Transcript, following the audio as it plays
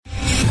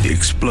The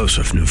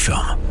explosive new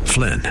film,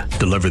 Flynn,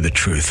 deliver the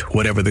truth,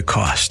 whatever the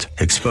cost,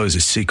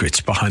 exposes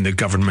secrets behind the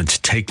government's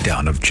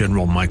takedown of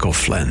General Michael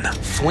Flynn.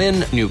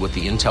 Flynn knew what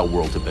the intel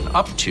world had been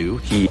up to.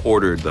 He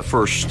ordered the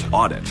first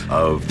audit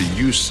of the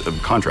use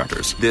of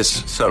contractors.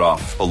 This set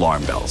off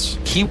alarm bells.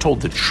 He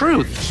told the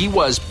truth. He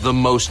was the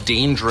most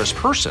dangerous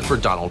person for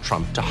Donald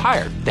Trump to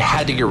hire. They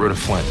had to get rid of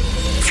Flynn.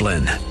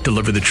 Flynn,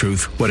 deliver the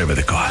truth, whatever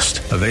the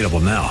cost. Available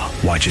now.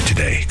 Watch it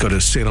today. Go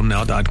to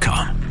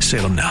salemnow.com.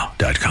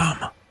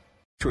 salemnow.com.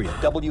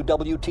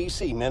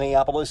 WWTC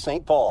Minneapolis,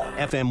 St. Paul,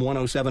 FM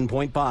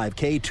 107.5,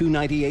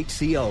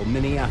 K298CO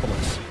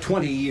Minneapolis.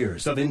 20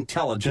 years of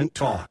intelligent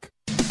talk.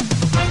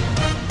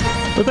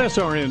 With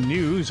SRN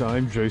News,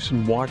 I'm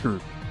Jason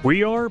Walker.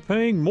 We are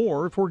paying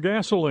more for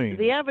gasoline.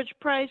 The average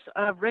price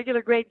of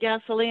regular grade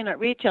gasoline at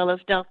retail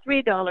is now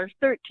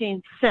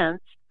 $3.13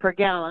 per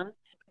gallon,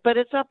 but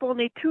it's up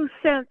only 2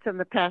 cents in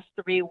the past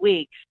 3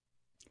 weeks.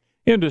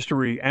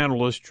 Industry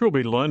analyst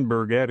Trilby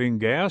Lundberg adding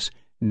gas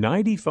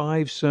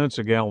 95 cents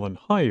a gallon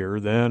higher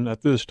than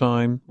at this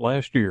time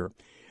last year.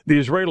 The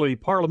Israeli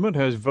parliament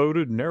has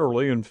voted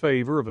narrowly in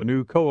favor of a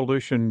new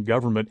coalition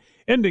government,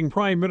 ending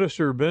Prime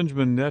Minister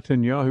Benjamin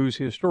Netanyahu's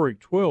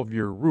historic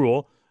 12-year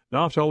rule.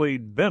 Naftali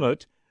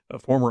Bennett, a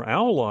former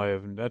ally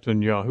of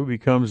Netanyahu,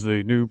 becomes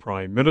the new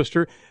prime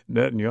minister.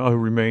 Netanyahu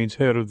remains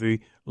head of the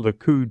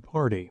Likud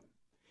party.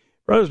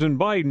 President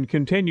Biden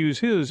continues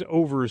his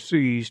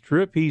overseas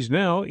trip. He's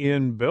now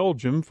in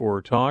Belgium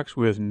for talks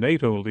with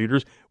NATO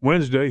leaders.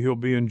 Wednesday, he'll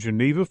be in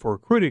Geneva for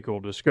critical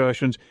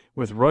discussions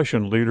with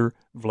Russian leader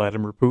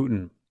Vladimir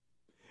Putin.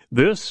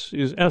 This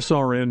is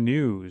SRN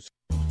News.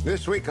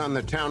 This week on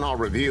the Town Hall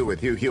Review with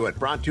Hugh Hewitt,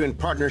 brought to you in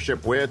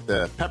partnership with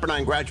the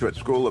Pepperdine Graduate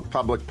School of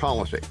Public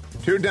Policy.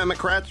 2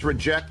 Democrats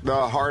reject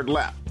the hard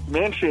left.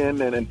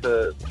 Manchin and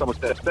to some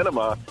extent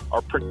Sinema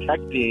are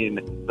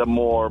protecting the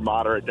more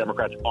moderate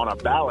Democrats on a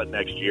ballot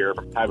next year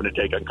from having to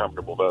take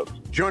uncomfortable votes.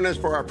 Join us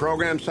for our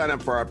program. Sign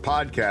up for our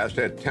podcast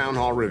at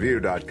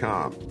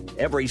townhallreview.com.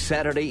 Every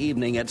Saturday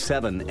evening at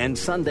 7 and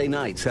Sunday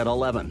nights at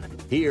 11.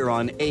 Here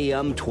on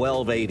AM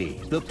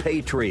 1280, The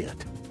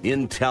Patriot.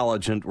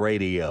 Intelligent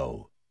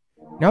radio.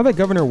 Now that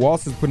Governor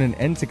Walz has put an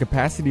end to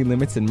capacity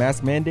limits and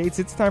mask mandates,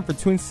 it's time for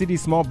Twin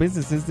Cities small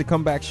businesses to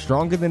come back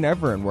stronger than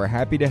ever, and we're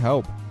happy to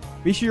help.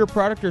 Be sure your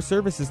product or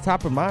service is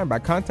top of mind by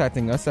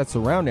contacting us at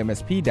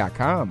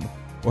surroundmsp.com.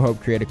 We'll help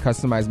create a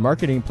customized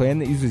marketing plan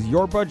that uses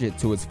your budget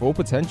to its full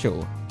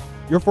potential.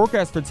 Your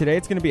forecast for today,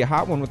 it's going to be a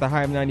hot one with a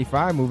high of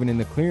 95, moving in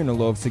the clear and a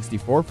low of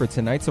 64. For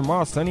tonight,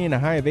 tomorrow, sunny and a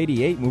high of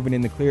 88, moving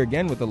in the clear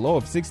again with a low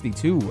of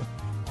 62.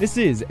 This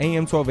is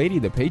AM 1280,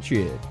 The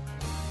Patriot.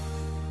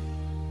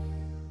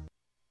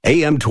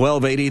 AM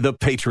 1280, The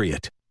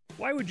Patriot.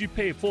 Why would you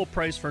pay full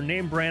price for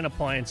name brand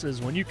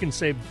appliances when you can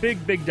save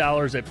big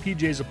dollars at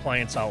PJ's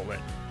Appliance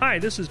Outlet? Hi,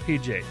 this is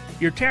PJ.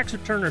 Your tax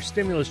return or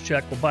stimulus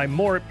check will buy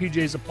more at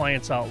PJ's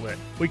Appliance Outlet.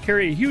 We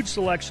carry a huge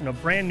selection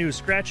of brand new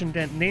scratch and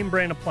dent name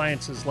brand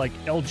appliances like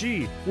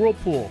LG,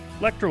 Whirlpool,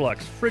 Electrolux,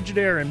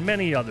 Frigidaire, and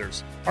many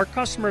others. Our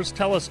customers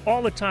tell us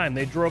all the time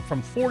they drove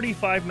from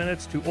 45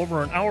 minutes to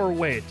over an hour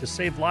away to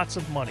save lots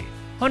of money.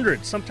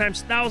 Hundreds,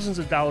 sometimes thousands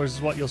of dollars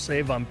is what you'll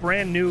save on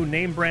brand new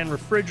name brand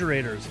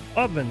refrigerators,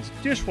 ovens,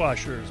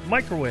 dishwashers,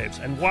 microwaves,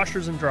 and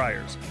washers and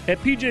dryers. At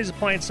PJ's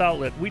Appliance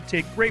Outlet, we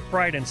take great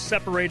pride in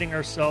separating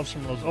ourselves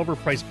from those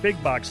overpriced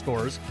big box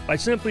stores by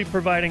simply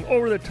providing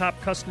over-the-top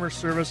customer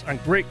service on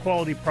great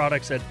quality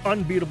products at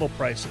unbeatable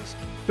prices.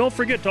 Don't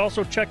forget to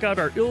also check out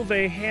our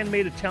Ilve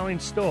handmade Italian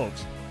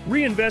stoves.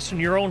 Reinvest in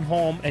your own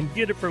home and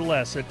get it for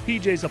less at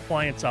PJ's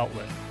Appliance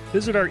Outlet.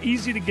 Visit our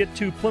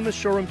easy-to-get-to Plymouth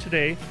showroom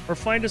today or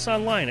find us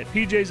online at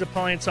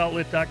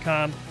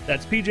pjsapplianceoutlet.com.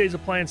 That's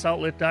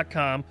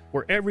pjsapplianceoutlet.com,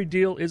 where every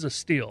deal is a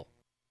steal.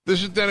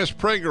 This is Dennis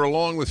Prager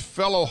along with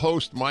fellow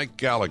host Mike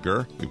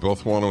Gallagher. We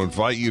both want to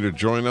invite you to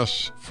join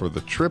us for the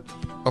trip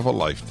of a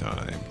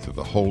lifetime to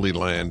the Holy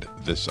Land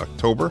this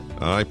October.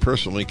 I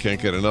personally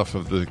can't get enough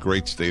of the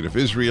great state of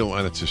Israel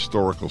and its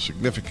historical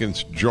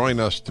significance.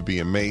 Join us to be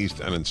amazed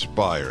and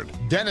inspired.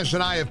 Dennis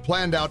and I have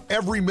planned out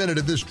every minute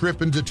of this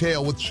trip in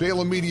detail with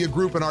Salem Media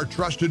Group and our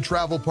trusted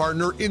travel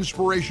partner,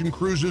 Inspiration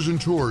Cruises and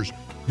Tours.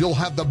 You'll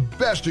have the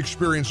best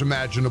experience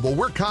imaginable.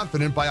 We're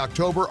confident by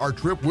October our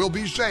trip will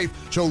be safe,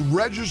 so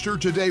register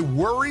today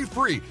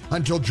worry-free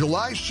until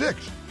July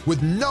 6th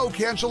with no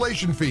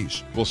cancellation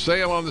fees. We'll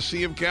sail on the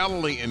Sea of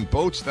Galilee in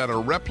boats that are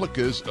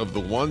replicas of the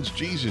ones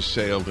Jesus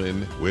sailed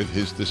in with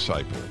his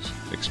disciples.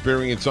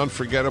 Experience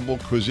unforgettable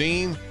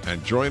cuisine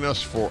and join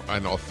us for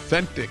an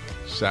authentic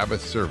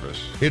Sabbath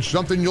service. It's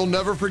something you'll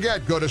never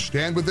forget. Go to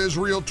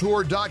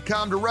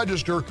standwithisraeltour.com to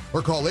register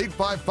or call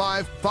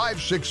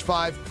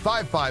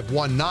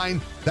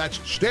 855-565-5519. That's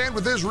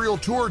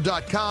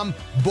standwithisraeltour.com.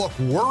 Book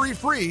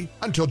worry-free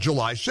until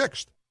July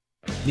 6th.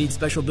 Need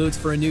special boots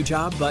for a new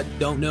job but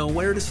don't know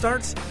where to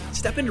start?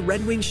 Step into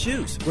Red Wing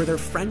Shoes, where their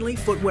friendly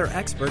footwear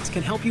experts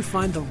can help you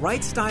find the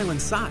right style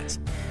and size.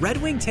 Red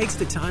Wing takes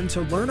the time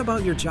to learn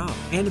about your job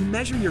and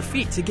measure your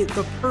feet to get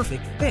the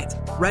perfect fit.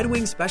 Red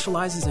Wing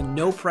specializes in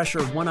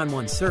no-pressure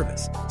one-on-one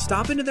service.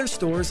 Stop into their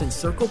stores in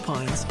Circle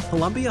Pines,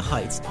 Columbia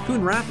Heights,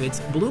 Coon Rapids,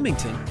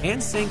 Bloomington,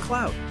 and St.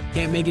 Cloud.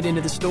 Can't make it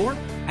into the store?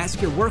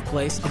 Ask your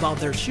workplace about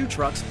their shoe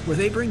trucks where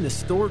they bring the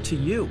store to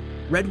you.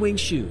 Red Wing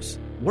Shoes.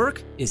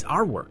 Work is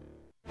our work.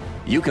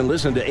 You can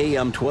listen to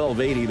AM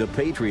 1280 The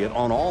Patriot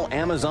on all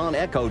Amazon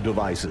Echo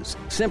devices.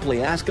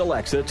 Simply ask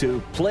Alexa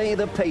to play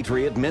The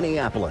Patriot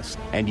Minneapolis,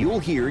 and you'll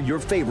hear your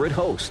favorite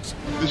hosts.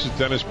 This is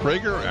Dennis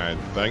Prager, and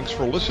thanks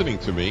for listening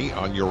to me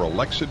on your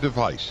Alexa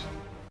device.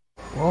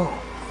 Whoa,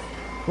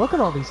 look at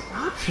all these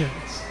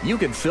options. You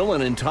could fill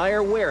an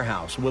entire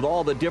warehouse with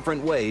all the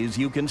different ways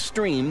you can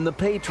stream The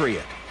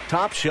Patriot.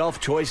 Top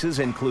shelf choices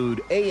include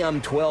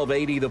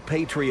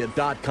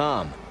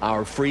AM1280thepatriot.com,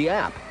 our free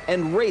app,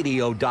 and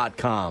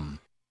radio.com.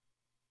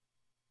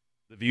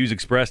 The views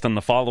expressed on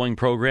the following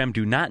program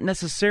do not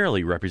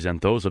necessarily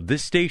represent those of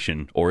this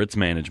station or its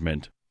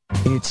management.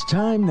 It's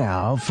time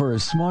now for a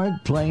smart,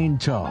 plain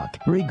talk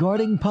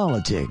regarding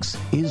politics,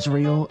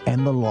 Israel,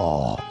 and the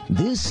law.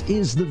 This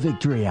is the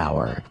Victory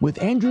Hour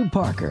with Andrew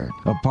Parker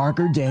of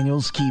Parker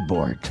Daniels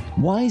Keyboard.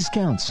 Wise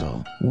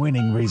counsel,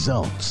 winning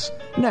results.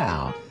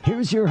 Now,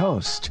 here's your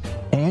host,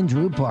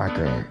 Andrew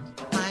Parker.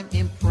 I'm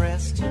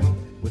impressed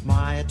with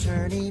my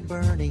attorney,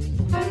 Bernie.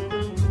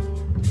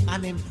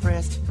 I'm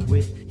impressed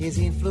with his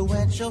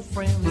influential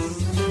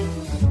friends.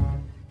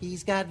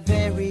 He's got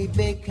very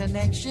big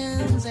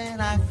connections, and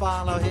I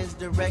follow his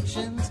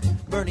directions.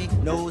 Bernie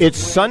knows. It's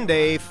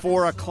Sunday,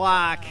 4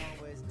 o'clock,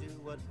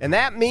 and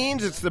that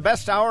means it's the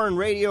best hour in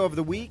radio of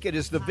the week. It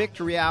is the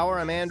Victory Hour.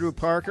 I'm Andrew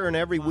Parker, and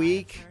every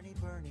week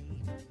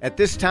at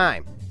this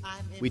time,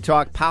 we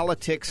talk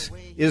politics,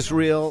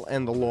 Israel,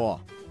 and the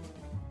law.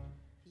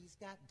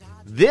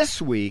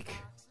 This week,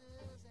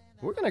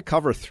 we're going to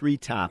cover 3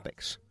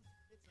 topics.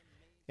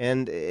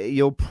 And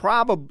you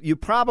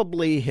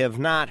probably have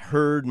not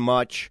heard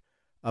much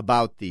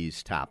about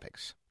these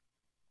topics.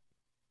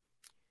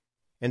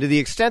 And to the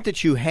extent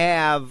that you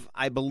have,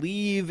 I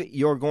believe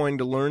you're going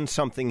to learn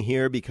something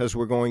here because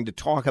we're going to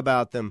talk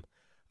about them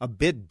a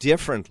bit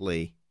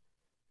differently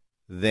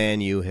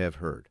than you have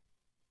heard.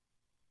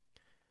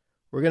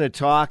 We're going to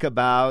talk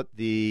about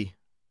the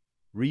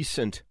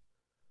recent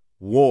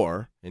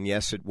war, and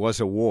yes, it was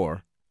a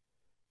war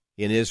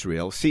in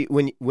Israel. See,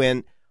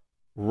 when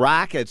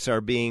rockets are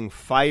being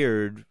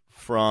fired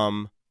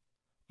from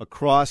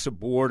across a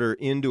border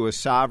into a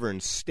sovereign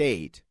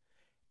state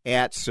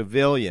at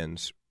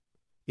civilians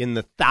in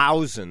the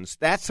thousands,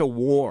 that's a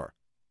war.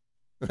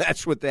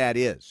 That's what that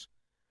is.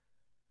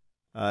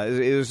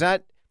 It was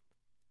not,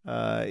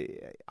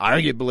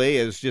 arguably,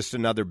 it was just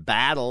another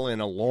battle in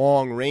a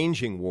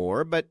long-ranging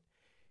war, but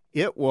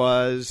it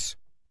was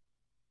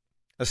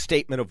a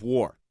statement of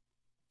war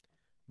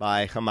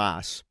by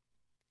Hamas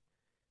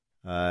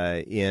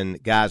in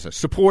Gaza,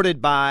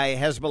 supported by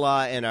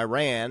Hezbollah and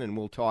Iran, and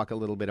we'll talk a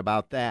little bit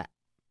about that.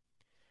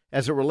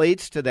 As it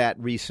relates to that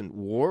recent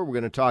war, we're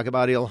going to talk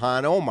about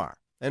Ilhan Omar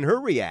and her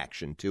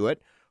reaction to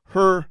it,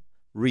 her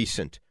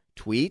recent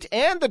tweet,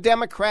 and the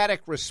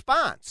Democratic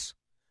response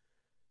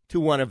to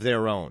one of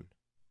their own.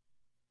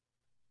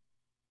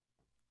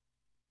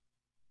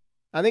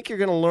 I think you're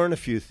going to learn a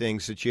few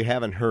things that you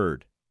haven't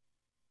heard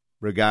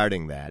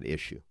regarding that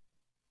issue.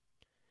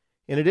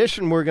 In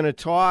addition, we're going to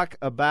talk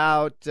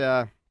about,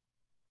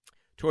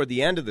 toward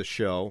the end of the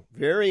show,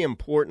 very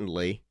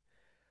importantly,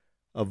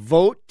 a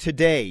vote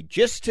today,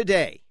 just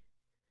today,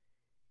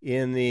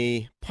 in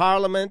the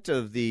Parliament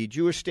of the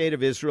Jewish State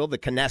of Israel, the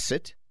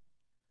Knesset,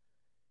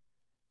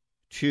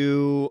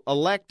 to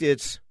elect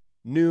its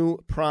new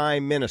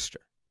prime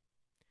minister.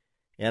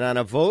 And on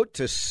a vote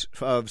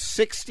of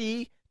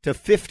 60 to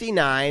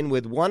 59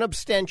 with one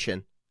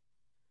abstention,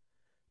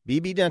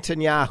 Bibi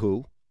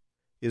Netanyahu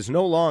is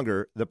no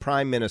longer the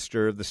prime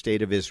minister of the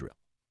state of Israel.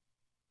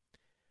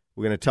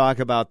 We're going to talk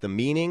about the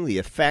meaning, the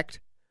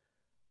effect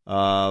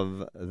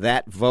of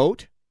that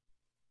vote,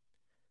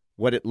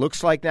 what it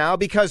looks like now,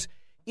 because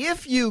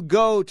if you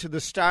go to the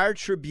Star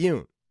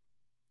Tribune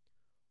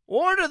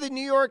or to the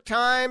New York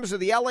Times or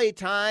the LA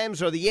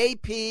Times or the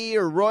AP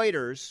or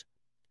Reuters,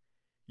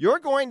 you're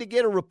going to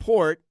get a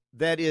report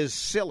that is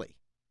silly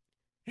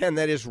and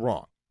that is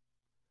wrong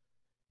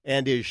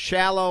and is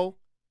shallow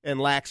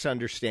and lacks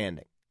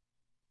understanding.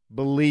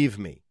 Believe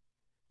me,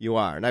 you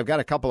are. And I've got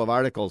a couple of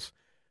articles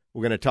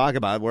we're going to talk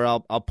about where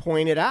I'll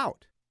point it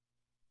out.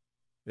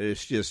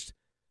 It's just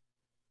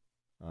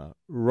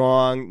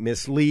wrong,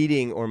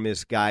 misleading, or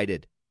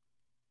misguided.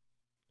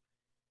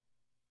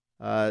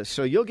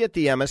 So you'll get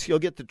the emes, you'll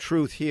get the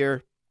truth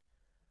here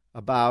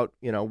about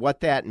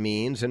what that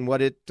means and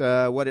what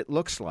it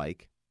looks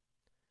like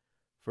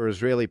for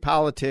Israeli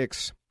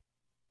politics,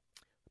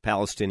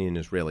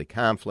 Palestinian-Israeli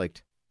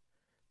conflict,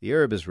 the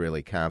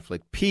Arab-Israeli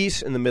conflict,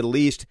 peace in the Middle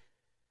East,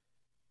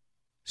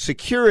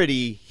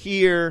 security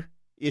here,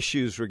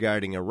 issues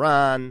regarding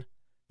Iran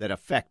that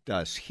affect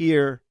us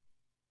here.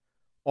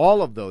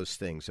 All of those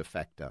things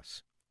affect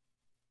us.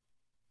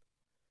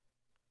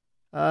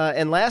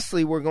 And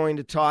lastly, we're going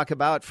to talk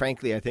about,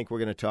 frankly, I think we're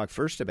going to talk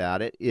first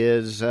about it,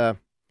 is the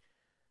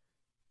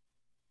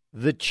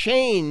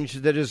change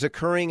that is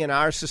occurring in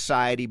our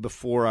society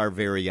before our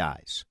very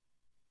eyes.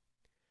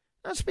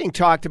 That's being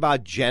talked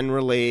about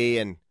generally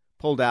and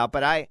pulled out,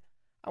 but I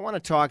want to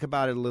talk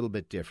about it a little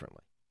bit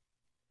differently.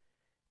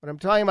 What I'm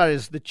talking about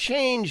is the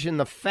change in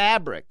the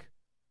fabric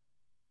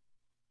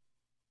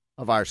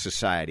of our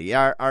society.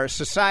 Our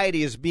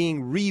society is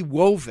being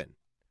rewoven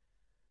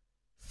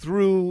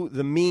through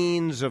the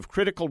means of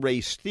critical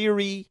race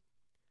theory,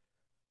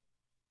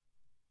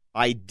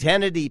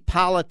 identity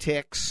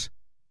politics,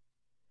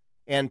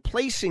 and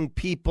placing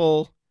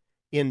people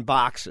in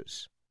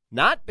boxes,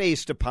 not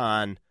based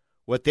upon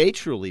what they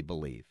truly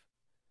believe,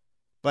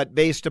 but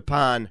based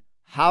upon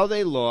how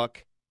they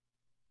look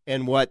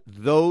and what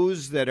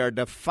those that are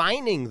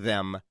defining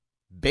them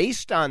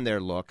based on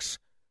their looks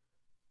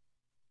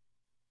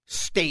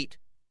state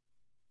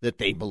that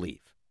they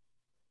believe.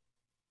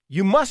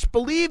 You must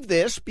believe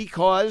this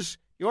because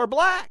you're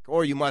black,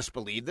 or you must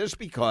believe this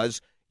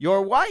because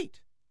you're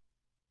white.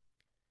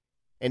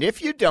 And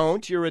if you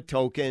don't, you're a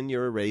token,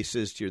 you're a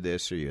racist, you're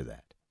this or you're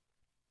that.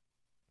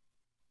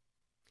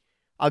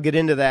 I'll get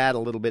into that a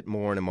little bit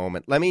more in a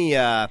moment. Let me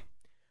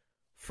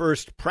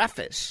first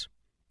preface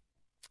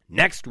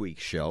next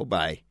week's show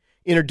by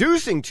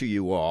introducing to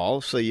you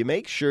all, so you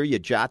make sure you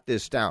jot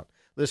this down.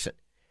 Listen,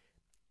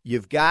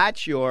 you've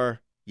got your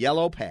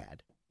yellow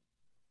pad.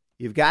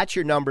 You've got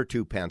your number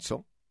 2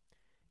 pencil.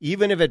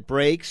 Even if it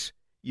breaks,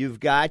 you've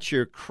got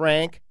your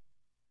crank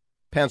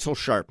pencil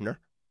sharpener.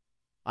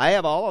 I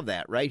have all of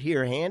that right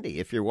here handy.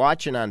 If you're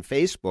watching on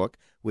Facebook,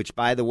 which,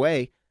 by the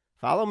way,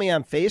 follow me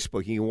on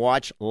Facebook. You can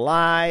watch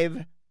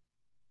live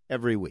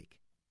every week.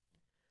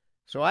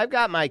 So I've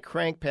got my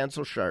crank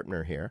pencil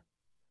sharpener here.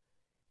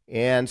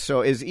 And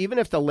so even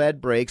if the lead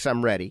breaks,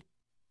 I'm ready.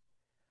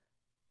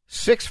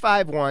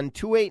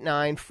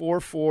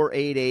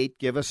 651-289-4488.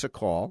 Give us a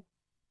call.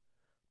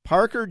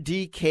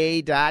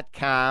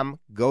 ParkerDK.com.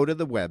 Go to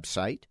the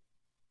website.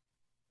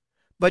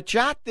 But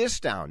jot this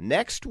down.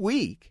 Next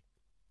week,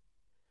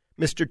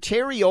 Mr.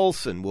 Terry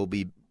Olson will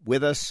be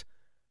with us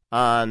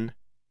on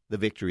the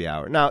Victory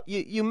Hour. Now,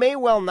 you may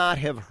well not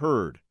have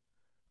heard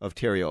of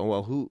Terry.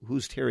 Well,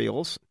 who's Terry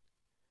Olson?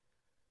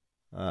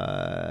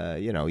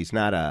 He's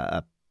not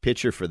a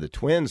pitcher for the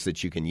Twins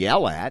that you can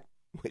yell at,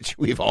 which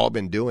we've all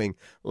been doing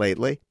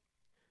lately.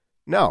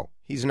 No,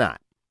 he's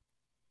not.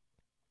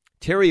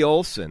 Terry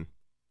Olson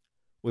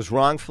was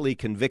wrongfully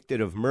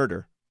convicted of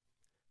murder,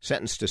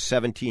 sentenced to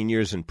 17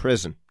 years in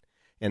prison,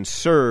 and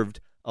served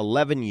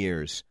 11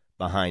 years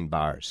behind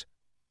bars,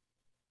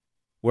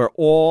 where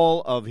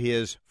all of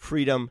his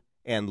freedom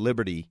and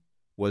liberty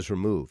was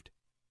removed.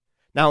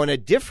 Now, in a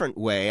different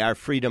way, our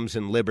freedoms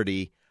and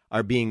liberty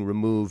are being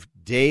removed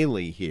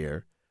daily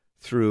here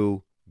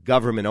through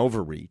government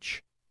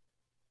overreach,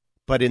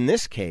 but in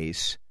this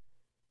case,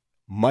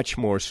 much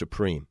more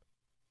supreme.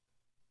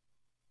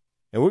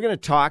 And we're going to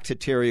talk to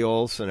Terry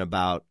Olson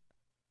about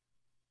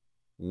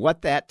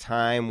what that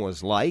time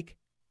was like,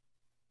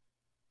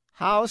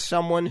 how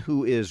someone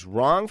who is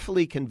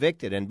wrongfully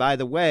convicted, and by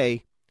the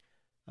way,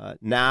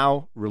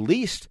 now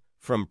released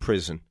from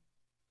prison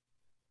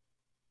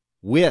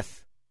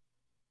with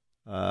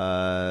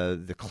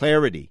the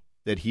clarity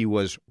that he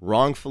was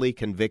wrongfully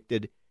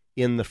convicted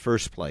in the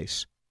first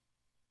place.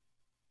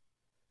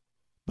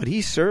 But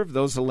he served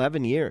those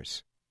 11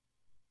 years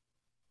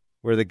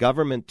where the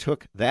government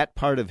took that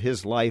part of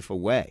his life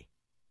away.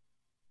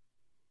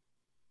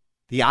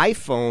 The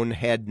iPhone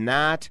had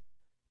not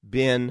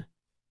been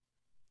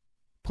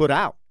put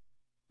out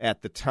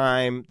at the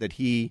time that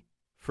he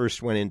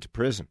first went into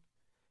prison.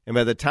 And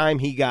by the time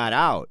he got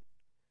out,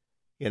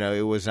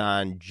 it was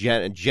on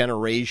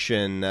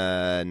generation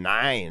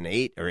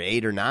 8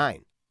 or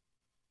 9.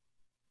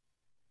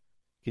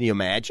 Can you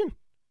imagine?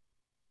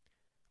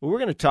 Well, we're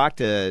going to talk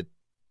to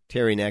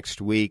Terry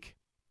next week.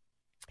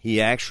 He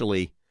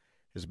actually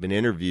has been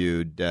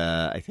interviewed,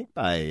 I think,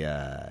 by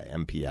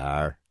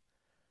NPR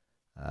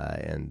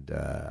and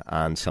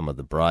on some of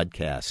the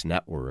broadcast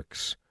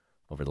networks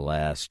over the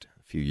last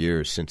few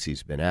years since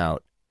he's been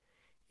out,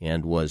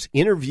 and was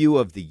Interview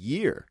of the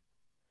Year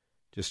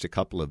just a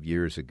couple of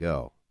years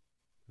ago.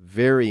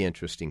 Very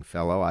interesting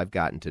fellow. I've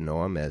gotten to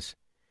know him as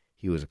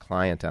he was a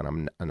client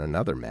on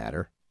another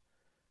matter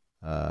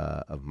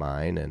of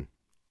mine, and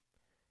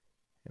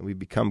we've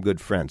become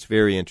good friends.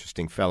 Very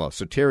interesting fellow.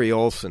 So Terry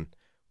Olson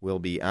will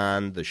be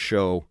on the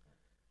show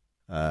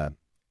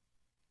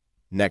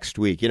next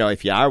week.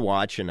 If you are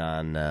watching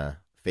on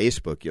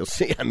Facebook, you'll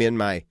see I'm in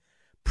my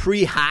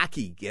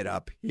pre-hockey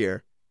get-up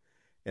here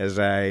as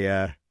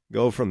I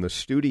go from the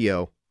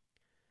studio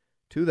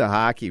to the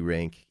hockey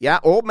rink. Yeah,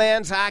 old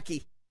man's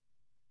hockey.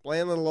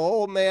 Playing a little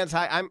old man's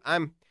hockey.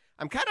 I'm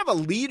kind of a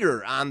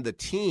leader on the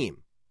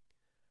team.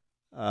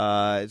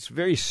 It's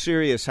very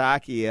serious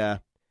hockey.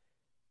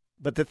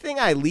 But the thing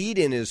I lead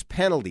in is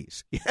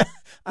penalties.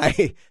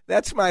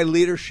 That's my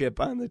leadership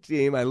on the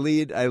team. I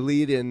lead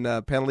in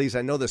penalties.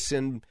 I know the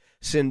sin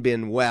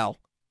bin well.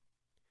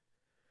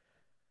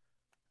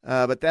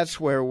 But that's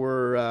where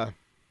we're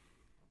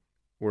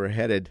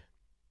headed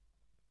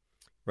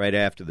right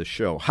after the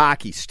show.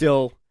 Hockey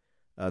still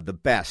the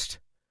best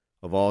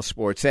of all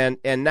sports, and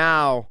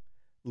now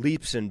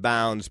leaps and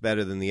bounds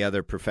better than the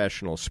other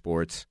professional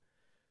sports,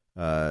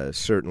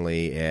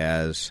 certainly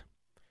as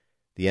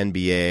the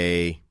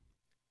NBA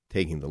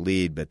taking the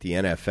lead, but the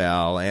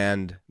NFL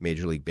and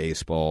Major League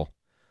Baseball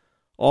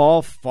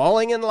all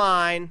falling in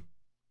line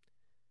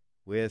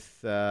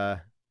with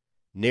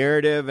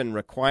narrative and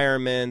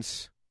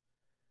requirements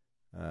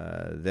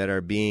that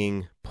are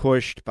being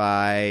pushed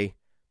by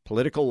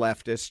political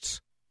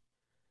leftists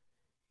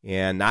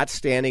and not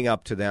standing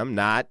up to them,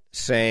 not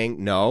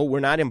saying, no, we're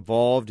not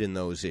involved in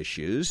those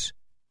issues.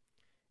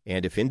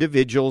 And if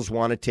individuals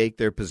want to take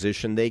their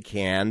position, they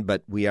can,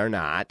 but we are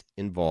not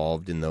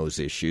involved in those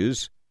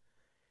issues.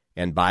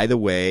 And by the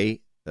way,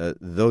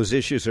 those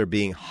issues are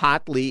being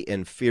hotly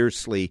and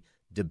fiercely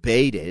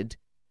debated,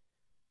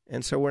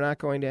 and so we're not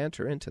going to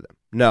enter into them.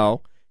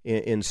 No,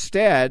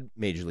 instead,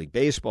 Major League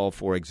Baseball,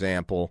 for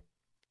example,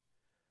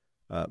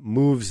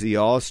 moves the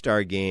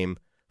All-Star game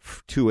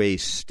to a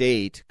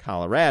state,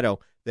 Colorado,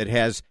 that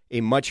has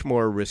a much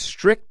more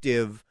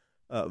restrictive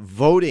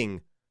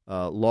voting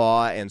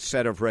law and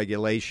set of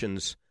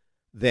regulations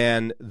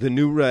than the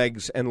new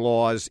regs and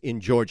laws in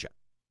Georgia.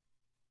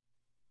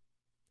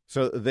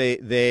 So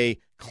they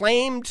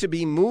claim to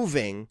be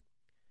moving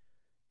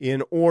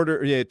in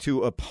order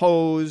to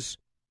oppose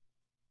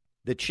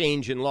the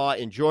change in law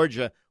in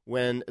Georgia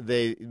when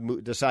they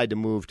decide to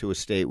move to a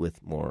state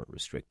with more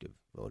restrictive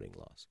voting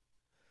laws.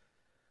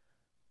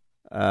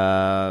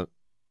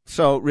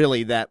 So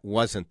really that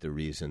wasn't the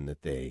reason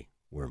that they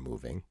were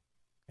moving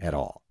at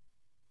all.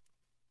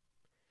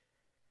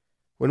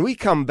 When we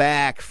come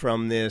back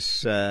from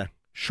this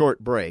short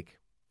break,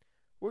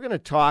 we're going to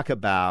talk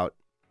about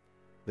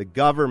the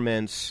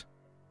government's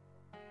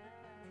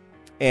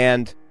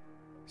and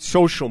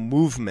social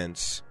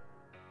movements'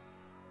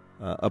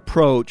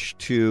 approach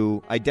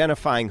to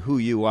identifying who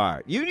you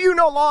are. You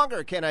no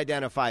longer can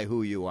identify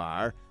who you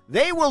are.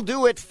 They will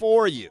do it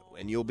for you,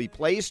 and you'll be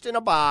placed in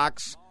a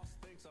box,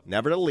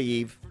 never to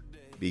leave,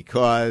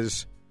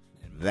 because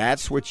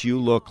that's what you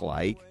look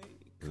like.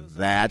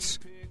 That's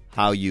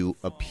how you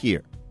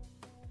appear.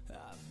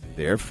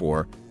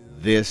 Therefore,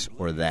 this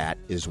or that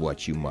is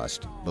what you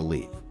must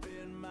believe.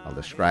 I'll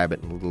describe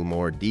it in a little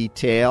more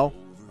detail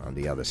on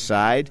the other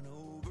side.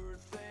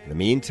 In the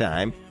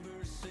meantime,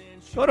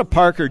 go to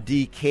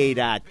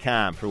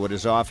parkerdk.com for what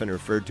is often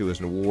referred to as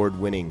an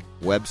award-winning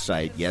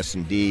website. Yes,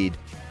 indeed.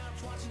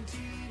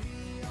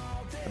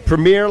 A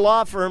premier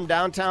law firm,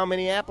 downtown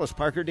Minneapolis,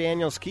 Parker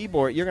Daniels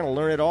Keyboard. You're going to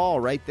learn it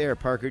all right there,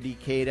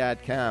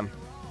 parkerdk.com.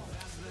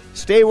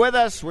 Stay with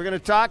us. We're going to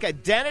talk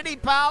identity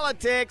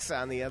politics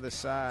on the other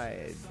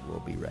side.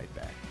 We'll be right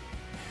back.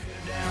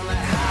 Down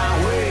that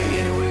highway,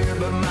 anywhere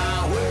but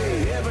my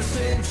way. Ever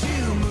since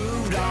you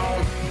moved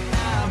on,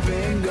 I've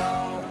been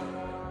gone.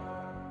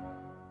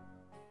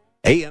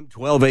 AM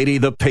 1280,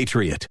 The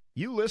Patriot.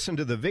 You listen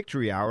to the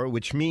Victory Hour,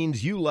 which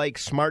means you like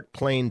smart,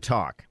 plain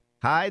talk.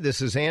 Hi,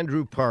 this is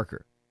Andrew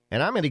Parker,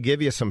 and I'm going to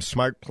give you some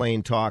smart,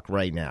 plain talk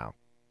right now.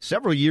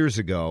 Several years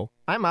ago,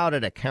 I'm out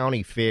at a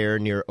county fair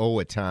near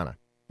Owatonna,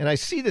 and I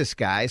see this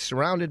guy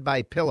surrounded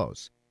by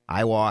pillows.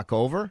 I walk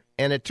over,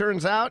 and it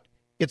turns out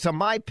it's a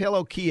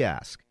MyPillow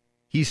kiosk.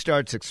 He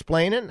starts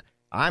explaining,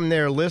 I'm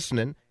there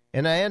listening,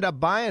 and I end up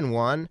buying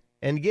one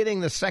and getting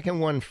the second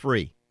one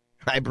free.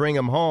 I bring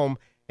them home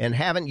and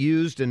haven't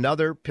used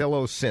another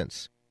pillow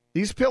since.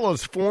 These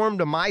pillows form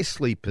to my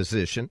sleep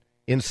position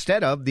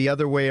instead of the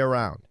other way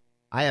around.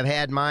 I have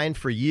had mine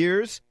for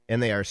years,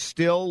 and they are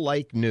still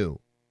like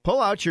new.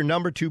 Pull out your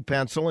number 2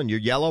 pencil and your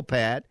yellow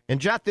pad and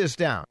jot this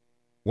down.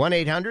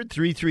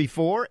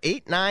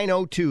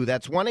 1-800-334-8902.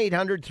 That's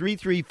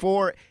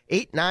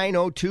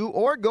 1-800-334-8902.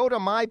 Or go to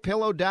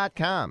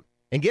MyPillow.com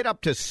and get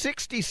up to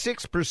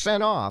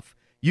 66% off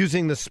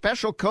using the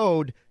special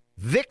code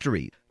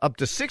VICTORY. Up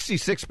to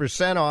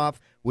 66% off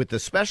with the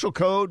special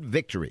code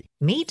VICTORY.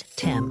 Meet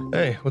Tim.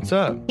 Hey, what's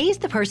up? He's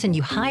the person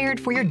you hired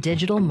for your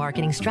digital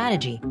marketing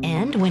strategy.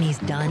 And when he's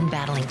done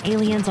battling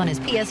aliens on his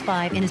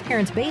PS5 in his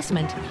parents'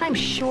 basement, I'm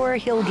sure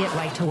he'll get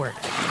right to work.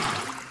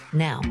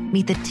 Now,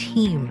 meet the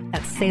team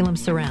at Salem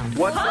Surround.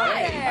 What's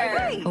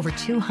Hi! Over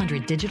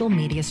 200 digital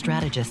media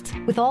strategists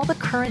with all the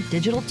current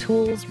digital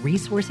tools,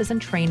 resources, and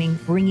training,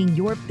 bringing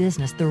your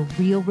business the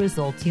real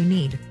results you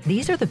need.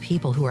 These are the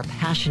people who are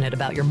passionate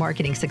about your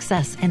marketing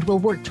success and will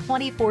work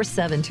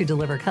 24/7 to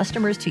deliver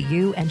customers to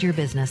you and your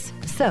business.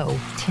 So,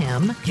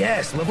 Tim.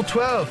 Yes, level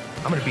 12.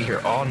 I'm going to be here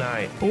all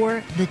night.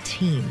 Or the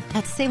team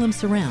at Salem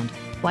Surround.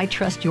 Why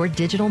trust your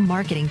digital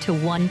marketing to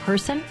one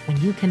person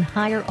when you can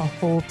hire a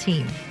whole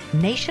team?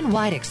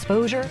 Nationwide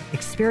exposure,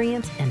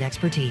 experience, and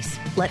expertise.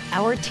 Let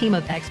our team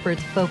of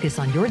experts focus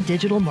on your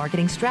digital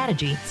marketing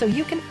strategy so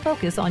you can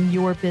focus on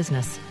your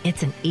business.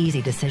 It's an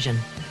easy decision.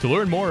 To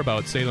learn more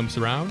about Salem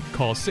Surround,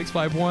 call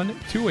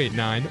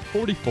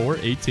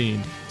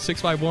 651-289-4418.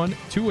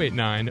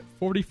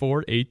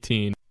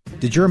 651-289-4418.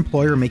 Did your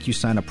employer make you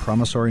sign a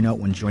promissory note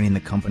when joining the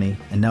company,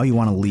 and now you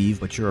want to leave,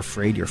 but you're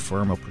afraid your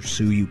firm will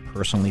pursue you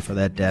personally for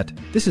that debt?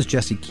 This is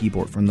Jesse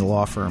Keyboard from the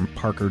law firm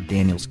Parker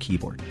Daniels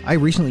Keyboard. I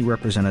recently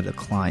represented a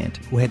client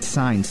who had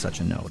signed such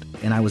a note,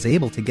 and I was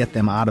able to get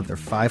them out of their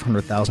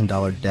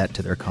 $500,000 debt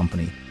to their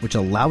company, which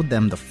allowed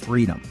them the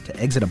freedom to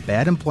exit a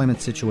bad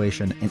employment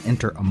situation and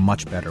enter a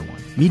much better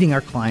one. Meeting our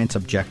clients'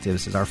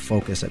 objectives is our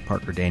focus at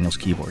Parker Daniels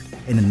Keyboard,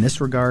 and in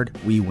this regard,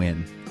 we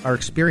win. Our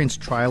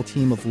experienced trial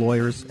team of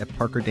lawyers at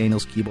Parker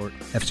Daniels Keyboard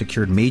have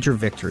secured major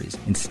victories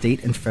in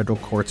state and federal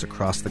courts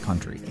across the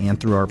country and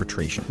through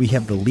arbitration. We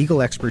have the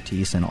legal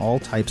expertise in all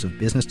types of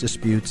business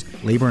disputes,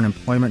 labor and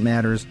employment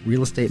matters,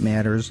 real estate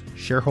matters,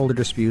 shareholder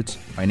disputes,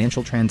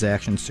 financial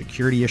transactions,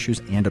 security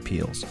issues, and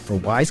appeals. For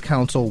wise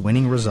counsel,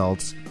 winning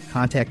results,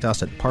 contact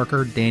us at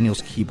Parker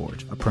Daniels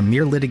Keyboard, a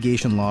premier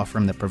litigation law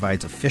firm that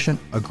provides efficient,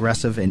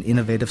 aggressive, and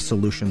innovative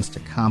solutions to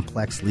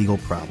complex legal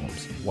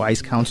problems.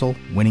 Wise counsel,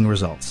 winning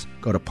results.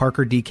 Go to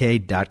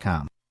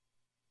parkerdk.com.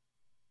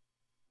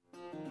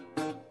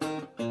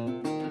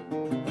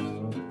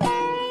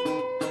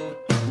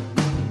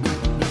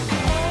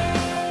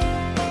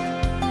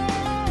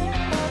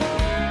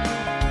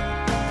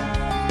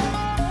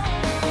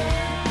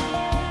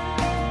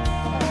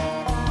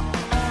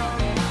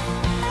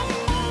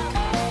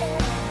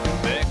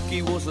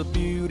 A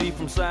beauty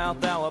from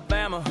South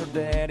Alabama. Her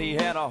daddy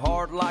had a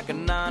heart like a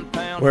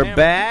 9-pound. We're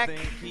back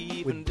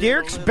with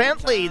Dierks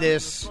Bentley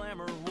this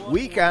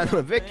week on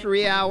the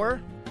Victory Hour.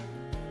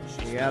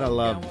 You gotta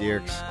love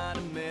Dierks.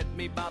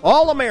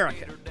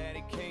 All-American.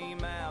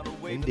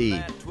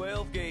 Indeed.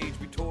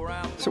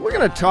 So we're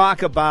going to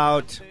talk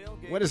about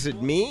what does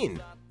it mean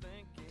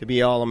to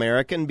be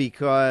All-American,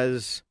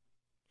 because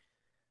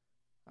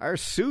our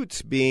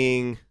suits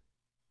being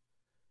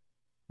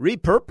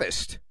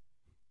repurposed,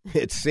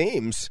 it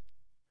seems.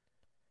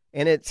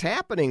 And it's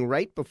happening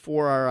right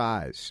before our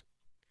eyes.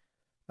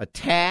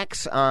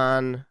 Attacks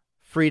on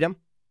freedom,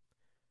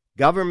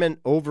 government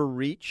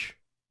overreach,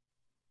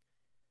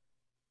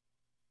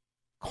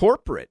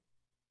 corporate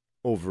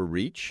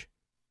overreach,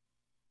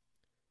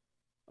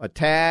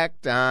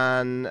 attacks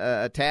on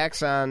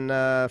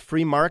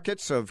free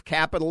markets of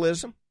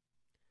capitalism,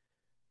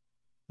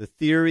 the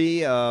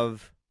theory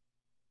of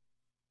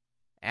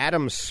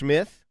Adam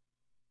Smith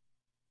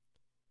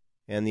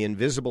and the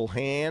invisible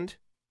hand.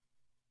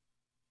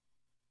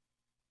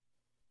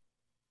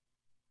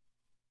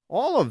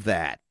 All of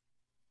that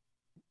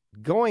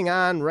going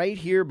on right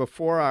here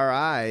before our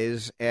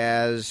eyes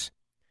as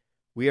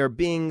we are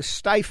being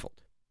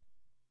stifled.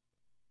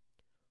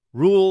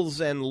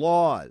 Rules and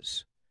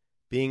laws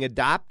being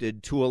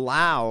adopted to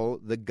allow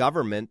the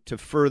government to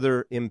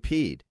further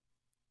impede.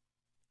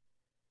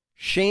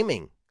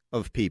 Shaming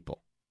of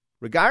people,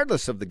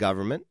 regardless of the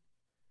government.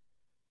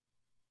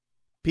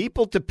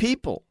 People to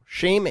people,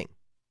 shaming.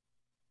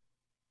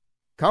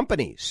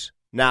 Companies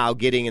now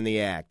getting in the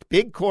act.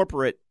 Big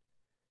corporate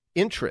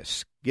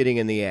interests getting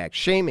in the act.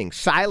 Shaming,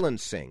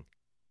 silencing,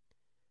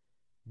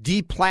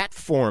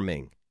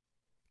 deplatforming,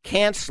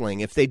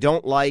 canceling if they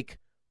don't like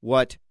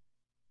what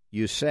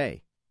you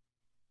say.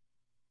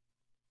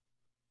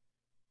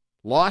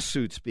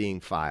 Lawsuits being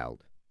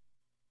filed.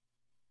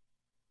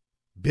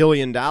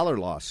 billion-dollar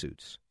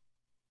lawsuits.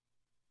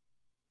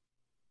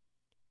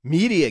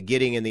 Media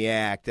getting in the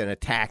act and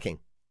attacking,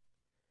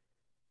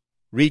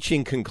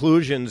 reaching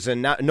conclusions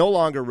and no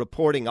longer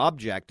reporting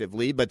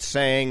objectively, but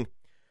saying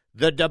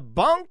the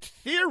debunked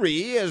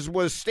theory, as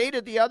was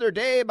stated the other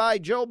day by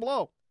Joe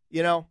Blow.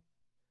 You know,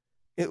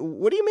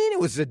 what do you mean it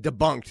was a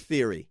debunked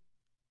theory?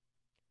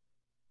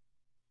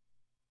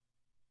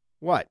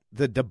 What,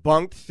 the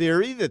debunked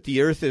theory that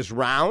the earth is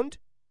round?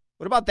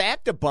 What about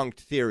that debunked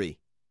theory?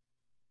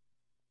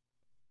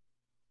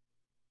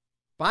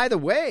 By the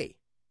way,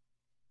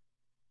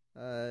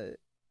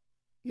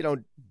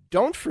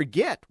 don't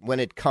forget when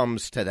it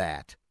comes to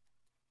that.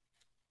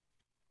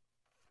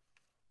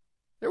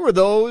 There were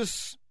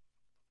those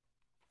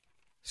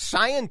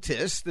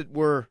scientists that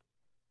were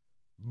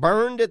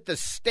burned at the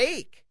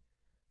stake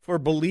for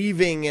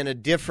believing in a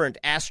different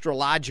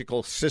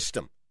astrological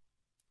system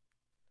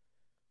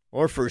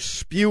or for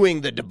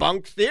spewing the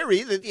debunked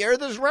theory that the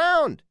earth is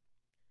round.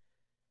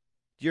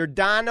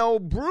 Giordano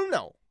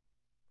Bruno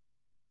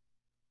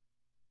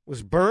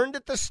was burned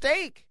at the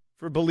stake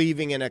for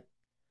believing in a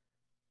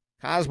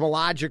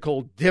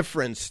cosmological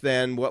difference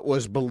than what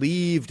was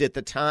believed at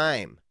the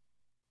time.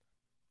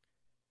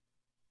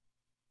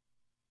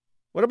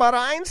 What about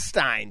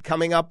Einstein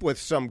coming up with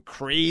some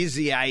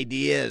crazy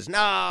ideas?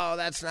 No,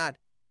 that's not.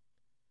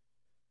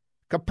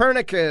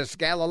 Copernicus,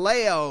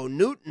 Galileo,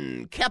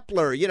 Newton,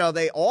 Kepler,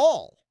 they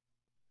all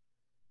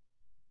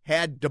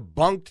had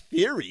debunked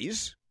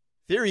theories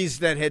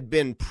that had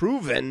been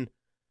proven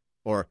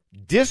or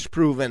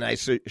disproven, I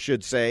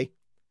should say,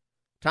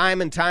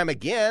 time and time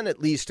again, at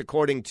least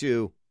according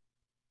to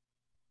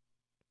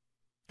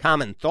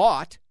common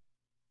thought.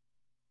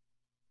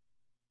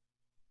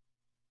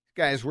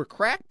 These guys were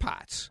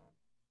crackpots.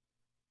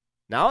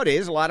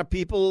 Nowadays, a lot of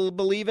people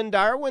believe in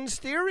Darwin's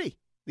theory,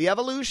 the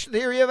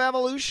theory of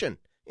evolution.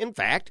 In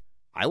fact,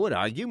 I would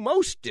argue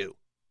most do.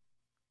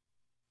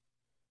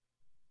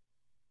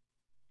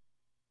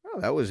 Well,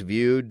 that was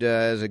viewed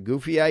as a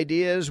goofy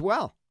idea as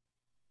well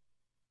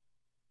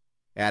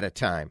at a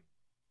time.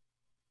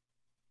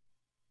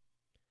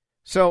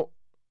 So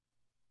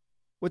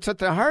what's at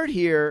the heart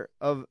here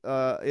of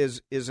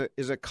is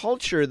a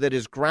culture that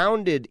is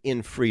grounded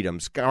in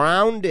freedoms,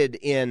 grounded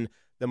in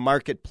the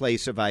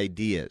marketplace of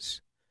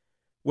ideas,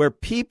 where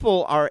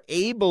people are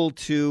able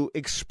to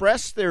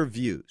express their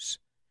views,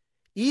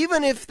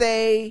 even if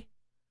they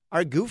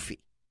are goofy.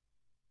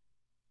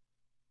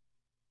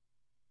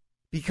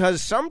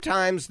 Because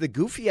sometimes the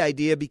goofy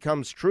idea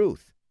becomes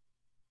truth.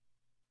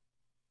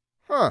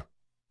 What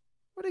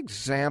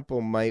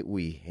example might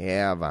we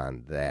have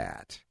on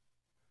that?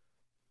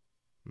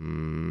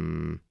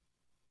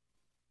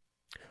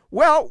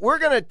 Well, we're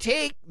going to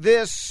take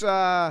this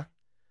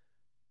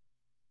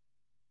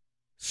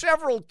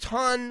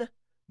several-ton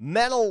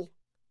metal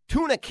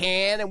tuna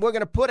can and we're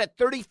going to put it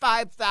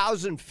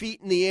 35,000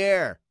 feet in the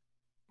air.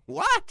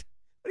 What?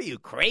 What are you,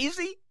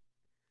 crazy?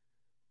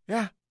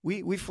 Yeah,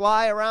 we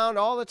fly around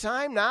all the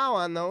time now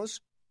on those.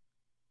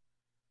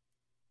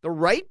 The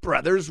Wright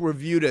brothers were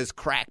viewed as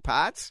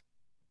crackpots.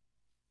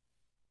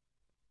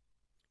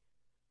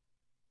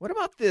 What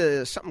about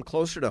something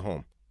closer to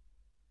home?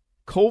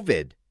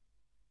 COVID.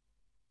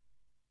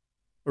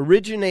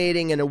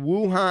 Originating in a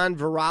Wuhan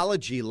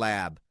virology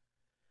lab.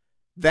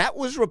 That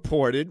was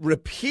reported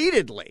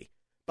repeatedly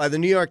by the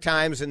New York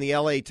Times and the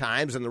LA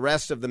Times and the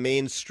rest of the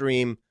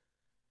mainstream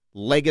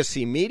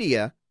legacy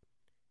media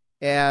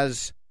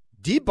as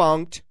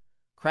debunked,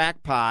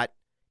 crackpot,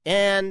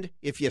 and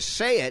if you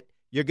say it,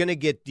 you're going to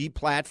get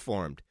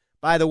deplatformed.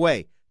 By the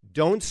way,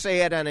 don't say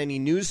it on any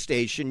news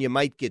station. You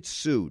might get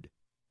sued.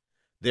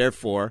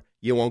 Therefore,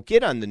 you won't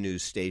get on the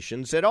news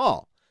stations at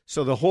all.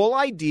 So the whole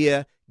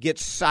idea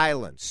gets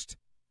silenced.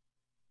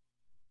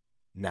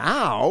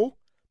 Now,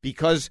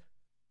 because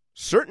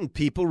certain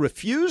people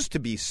refuse to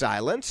be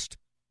silenced,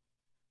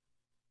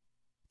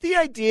 the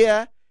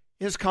idea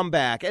has come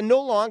back, and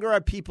no longer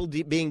are people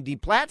being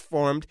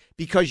deplatformed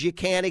because you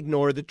can't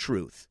ignore the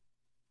truth.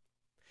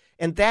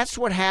 And that's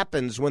what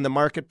happens when the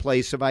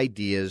marketplace of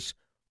ideas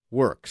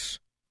works.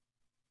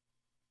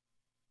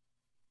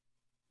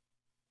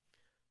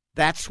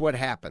 That's what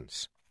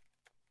happens.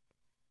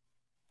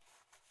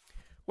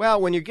 Well,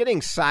 when you're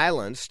getting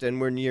silenced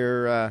and when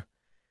you're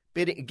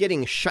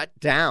getting shut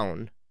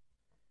down,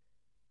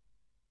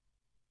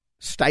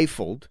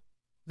 stifled,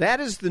 that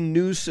is the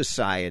new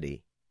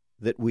society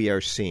that we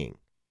are seeing.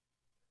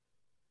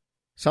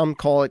 Some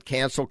call it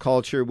cancel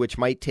culture, which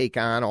might take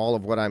on all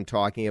of what I'm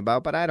talking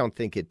about, but I don't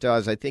think it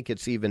does. I think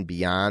it's even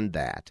beyond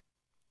that.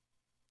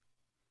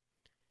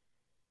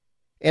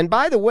 And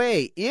by the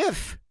way,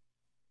 if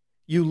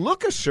you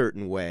look a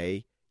certain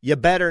way, you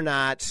better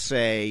not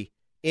say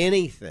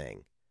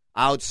anything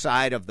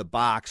outside of the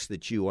box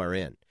that you are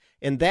in.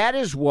 And that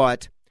is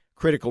what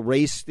critical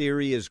race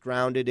theory is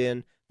grounded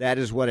in. That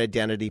is what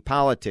identity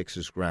politics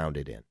is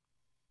grounded in.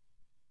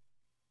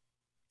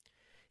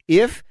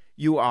 If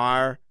you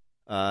are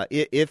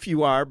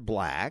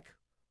black,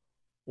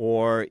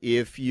 or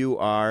if you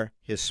are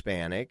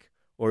Hispanic,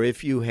 or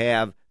if you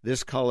have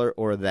this color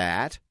or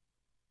that,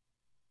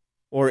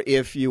 or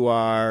if you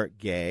are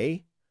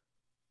gay,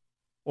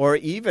 or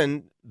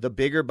even the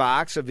bigger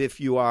box of if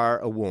you are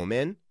a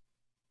woman,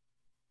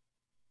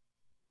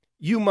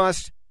 you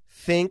must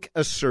think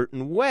a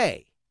certain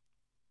way.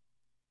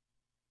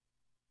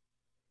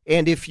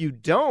 And if you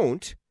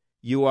don't,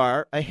 you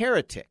are a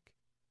heretic,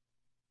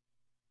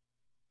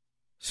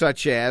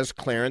 such as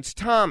Clarence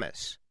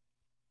Thomas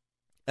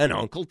and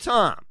Uncle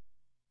Tom.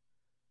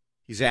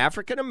 He's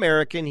African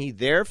American. He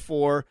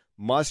therefore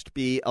must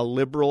be a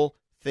liberal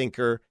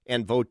thinker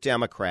and vote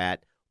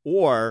Democrat,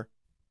 or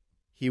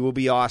he will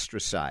be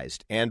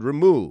ostracized and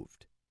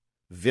removed,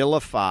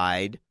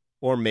 vilified,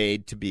 or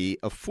made to be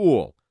a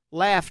fool,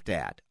 laughed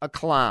at, a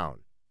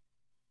clown.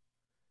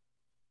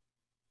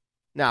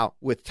 Now,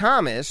 with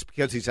Thomas,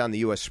 because he's on the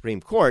U.S.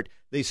 Supreme Court,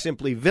 they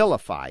simply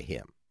vilify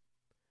him.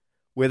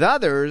 With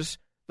others,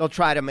 they'll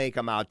try to make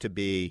him out to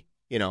be,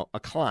 a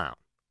clown.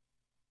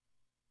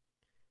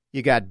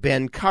 You got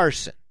Ben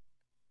Carson,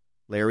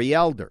 Larry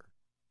Elder,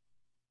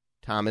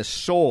 Thomas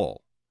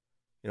Sowell,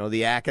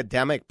 the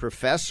academic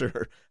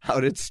professor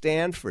out at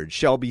Stanford,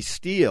 Shelby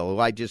Steele, who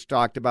I just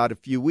talked about a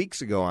few weeks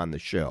ago on the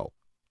show,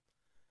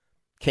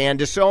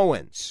 Candace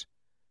Owens,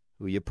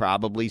 who you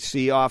probably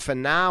see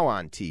often now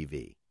on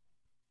TV.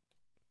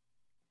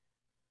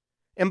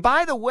 And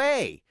by the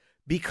way,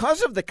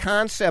 because of the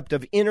concept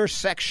of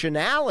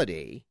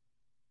intersectionality,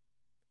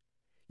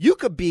 you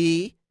could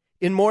be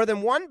in more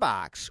than one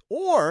box,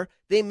 or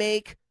they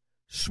make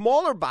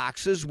smaller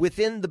boxes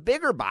within the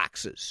bigger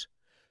boxes.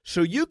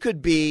 So you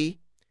could be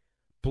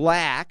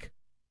black,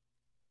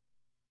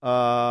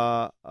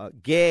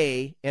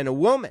 gay, and a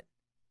woman.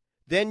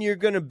 Then you're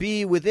going to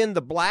be within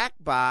the black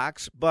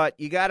box, but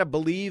you got to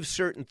believe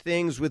certain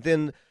things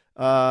within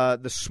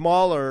the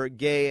smaller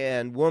gay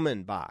and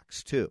woman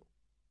box, too.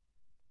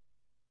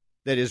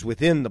 That is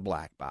within the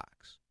black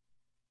box.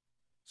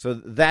 So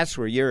that's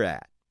where you're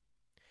at.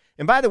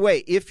 And by the way,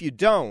 if you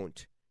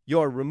don't,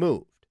 you're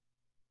removed.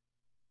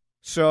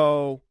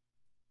 So,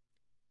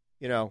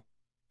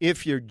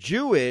 if you're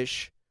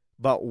Jewish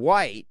but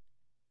white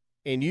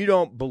and you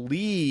don't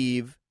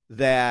believe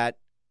that,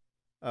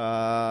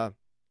 the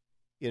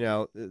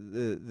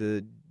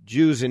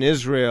Jews in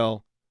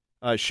Israel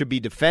should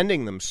be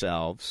defending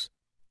themselves,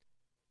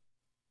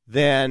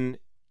 then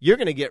you're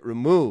going to get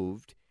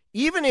removed,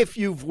 even if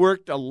you've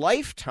worked a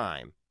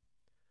lifetime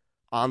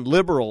on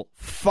liberal,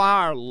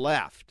 far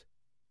left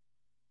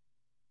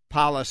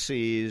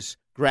policies,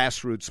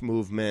 grassroots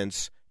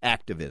movements,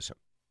 activism,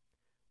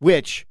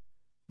 which,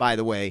 by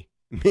the way,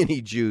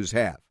 many Jews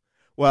have.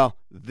 Well,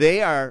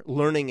 they are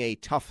learning a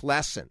tough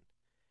lesson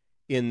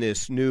in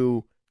this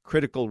new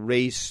critical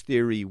race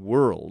theory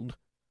world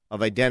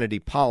of identity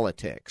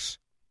politics.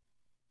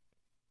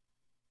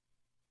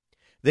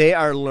 They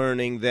are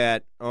learning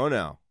that, oh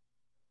no,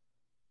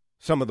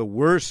 some of the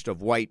worst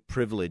of white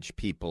privileged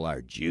people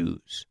are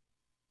Jews.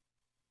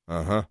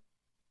 And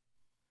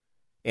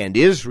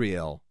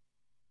Israel,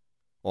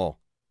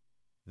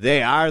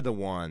 they are the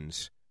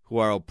ones who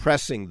are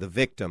oppressing the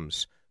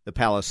victims, the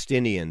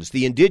Palestinians,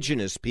 the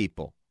indigenous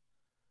people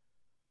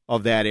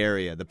of that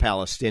area, the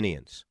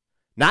Palestinians.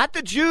 Not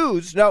the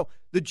Jews. No,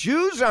 the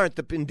Jews aren't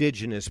the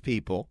indigenous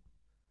people.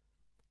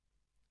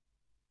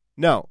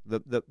 No,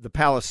 the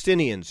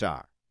Palestinians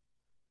are.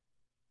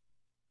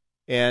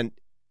 And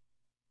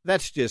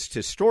that's just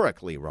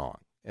historically wrong,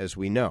 as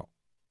we know.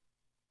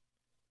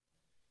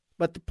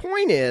 But the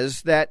point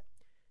is that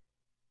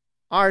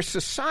our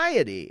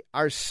society,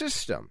 our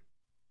system,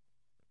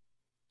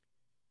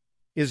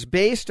 is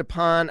based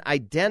upon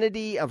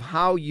identity of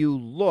how you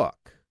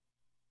look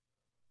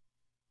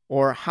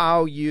or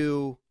how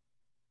you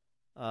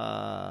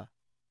are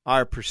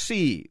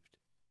perceived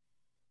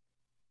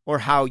or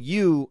how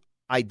you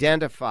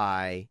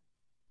identify,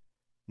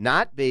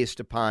 not based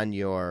upon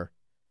your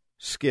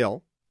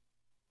skill,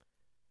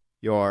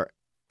 your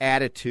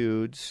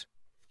attitudes,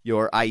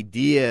 your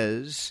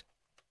ideas,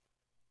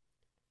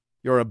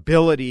 your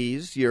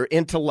abilities, your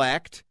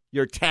intellect,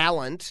 your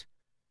talent,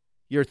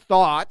 your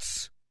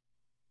thoughts,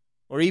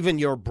 or even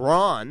your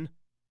brawn.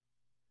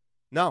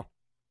 No,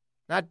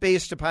 not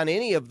based upon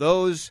any of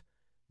those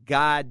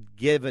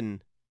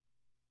God-given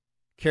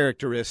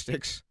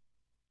characteristics.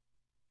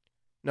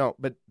 No,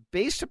 but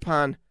based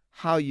upon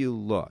how you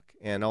look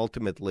and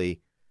ultimately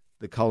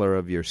the color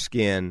of your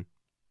skin,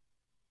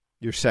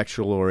 your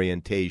sexual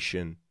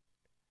orientation,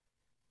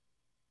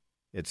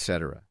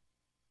 etc.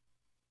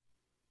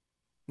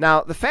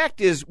 Now, the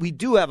fact is, we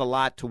do have a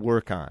lot to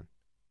work on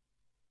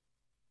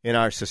in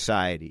our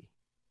society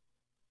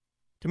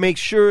to make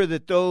sure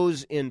that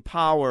those in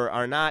power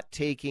are not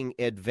taking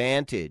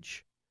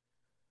advantage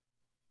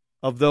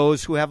of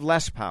those who have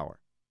less power,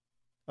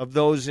 of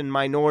those in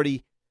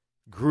minority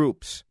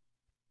groups,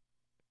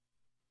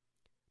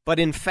 but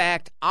in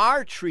fact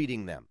are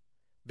treating them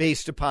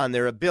based upon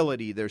their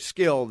ability, their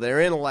skill, their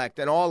intellect,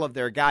 and all of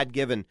their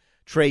God-given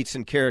traits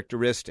and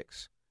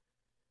characteristics,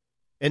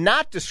 and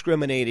not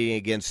discriminating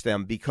against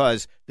them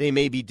because they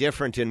may be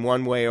different in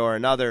one way or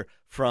another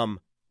from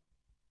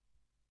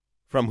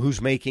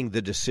who's making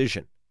the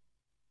decision.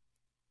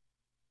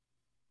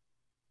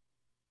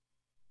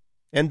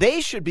 And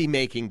they should be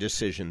making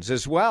decisions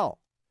as well,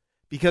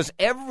 because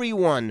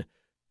everyone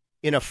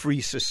in a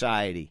free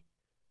society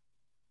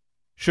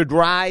should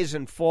rise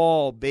and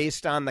fall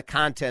based on the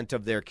content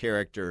of their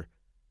character.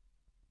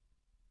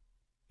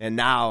 And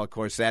now, of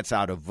course, that's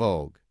out of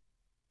vogue.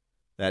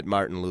 That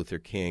Martin Luther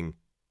King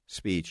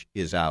speech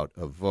is out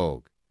of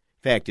vogue.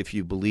 In fact, if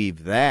you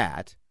believe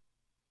that,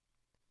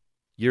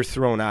 you're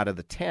thrown out of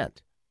the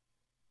tent.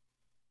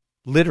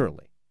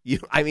 Literally.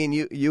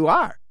 You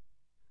are.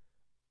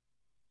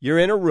 You're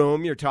in a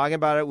room, you're talking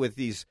about it with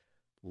these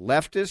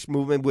leftist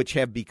movements, which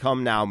have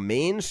become now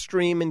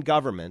mainstream in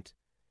government.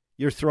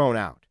 You're thrown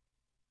out.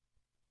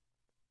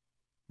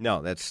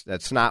 No,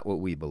 that's not what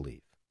we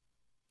believe.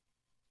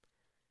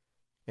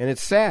 And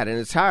it's sad and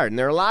it's hard. And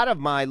there are a lot of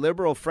my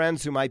liberal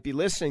friends who might be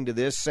listening to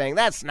this saying,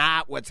 that's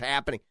not what's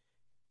happening.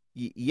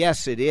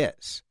 Yes, it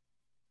is.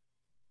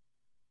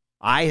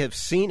 I have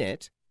seen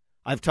it.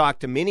 I've talked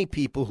to many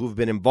people who've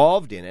been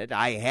involved in it.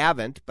 I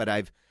haven't, but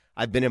I've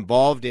been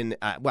involved in,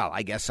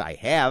 I guess I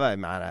have.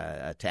 I'm on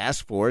a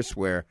task force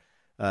where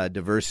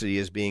diversity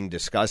is being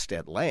discussed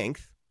at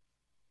length.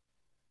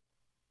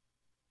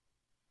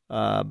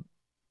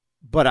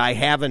 But I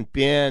haven't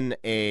been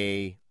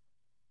a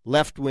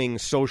left-wing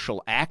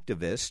social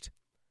activist,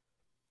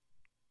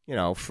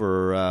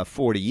 for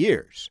 40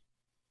 years.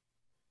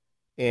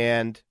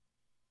 And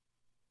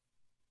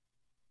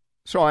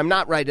so I'm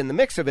not right in the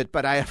mix of it,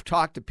 but I have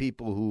talked to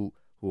people who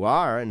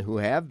are and who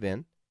have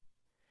been.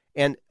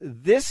 And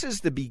this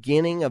is the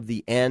beginning of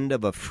the end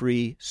of a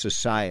free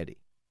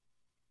society.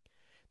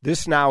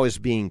 This now is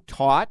being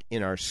taught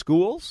in our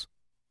schools.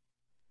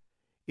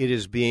 It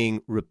is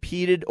being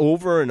repeated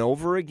over and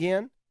over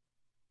again.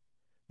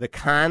 The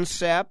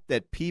concept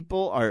that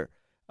people are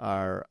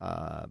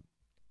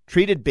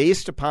treated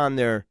based upon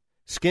their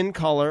skin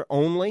color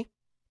only,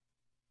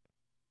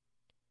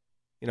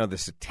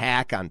 this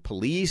attack on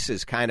police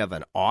is kind of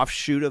an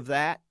offshoot of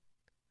that.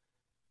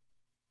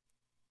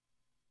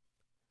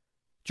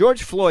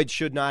 George Floyd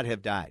should not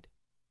have died.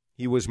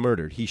 He was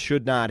murdered. He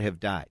should not have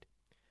died.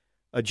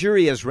 A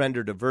jury has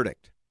rendered a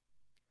verdict.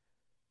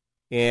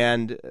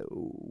 And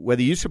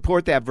whether you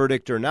support that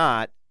verdict or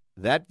not,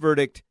 that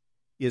verdict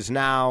is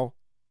now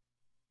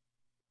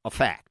a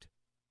fact.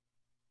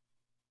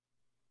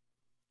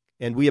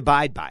 And we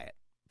abide by it,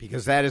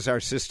 because that is our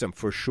system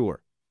for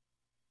sure.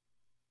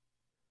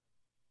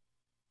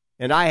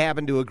 And I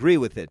happen to agree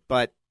with it,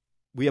 but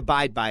we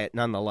abide by it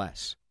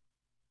nonetheless.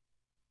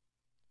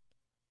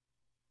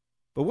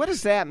 But what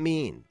does that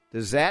mean?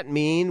 Does that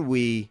mean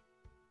we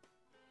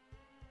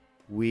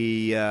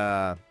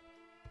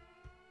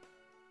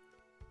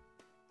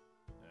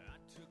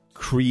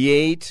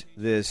create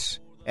this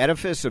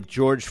edifice of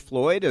George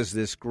Floyd as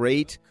this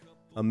great,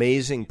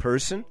 amazing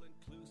person,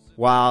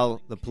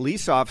 while the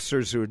police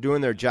officers who are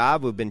doing their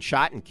job, who have been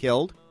shot and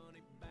killed,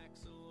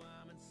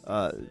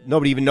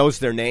 nobody even knows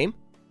their name?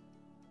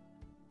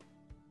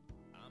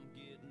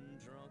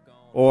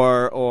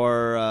 Or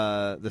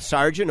the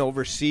sergeant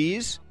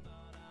overseas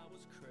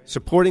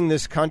supporting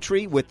this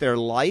country with their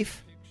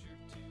life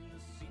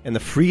and the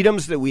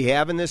freedoms that we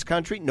have in this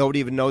country, nobody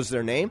even knows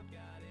their name?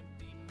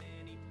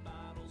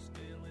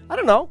 I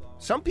don't know.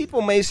 Some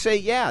people may say,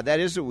 yeah, that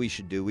is what we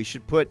should do. We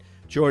should put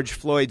George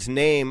Floyd's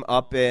name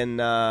up in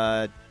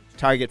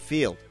Target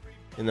Field,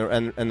 in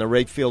the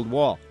right field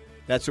wall.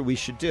 That's what we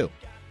should do,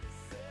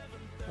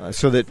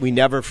 so that we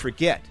never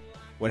forget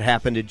what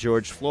happened to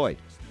George Floyd.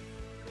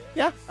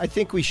 Yeah, I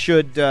think we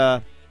should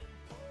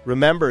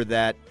remember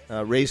that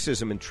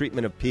racism and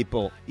treatment of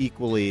people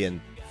equally and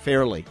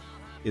fairly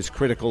is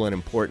critical and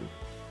important.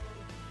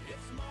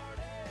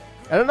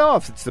 I don't know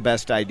if it's the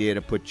best idea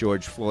to put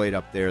George Floyd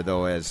up there,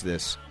 though, as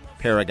this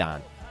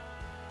paragon.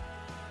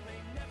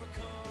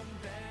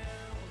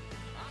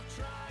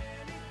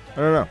 I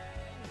don't know.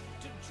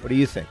 What do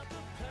you think?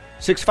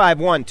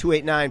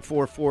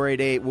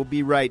 651-289-4488. We'll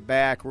be right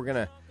back. We're going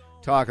to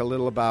talk a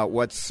little about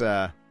what's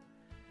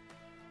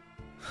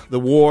the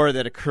war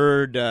that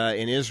occurred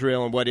in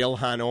Israel and what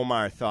Ilhan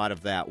Omar thought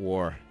of that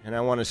war. And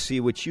I want to see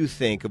what you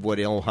think of what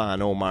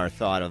Ilhan Omar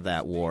thought of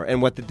that war and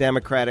what the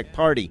Democratic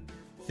Party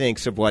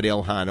thinks of what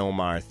Ilhan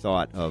Omar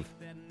thought of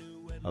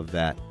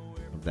that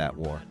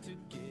war.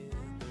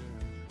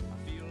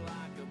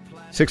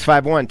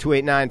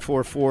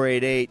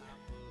 651-289-4488.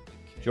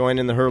 Join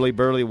in the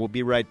hurly-burly. We'll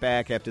be right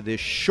back after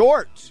this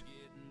short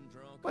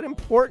but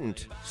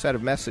important set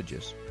of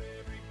messages.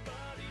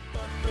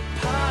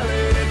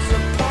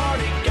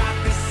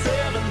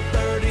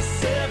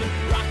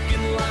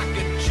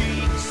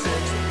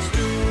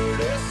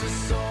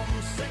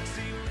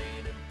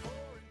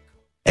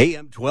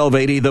 AM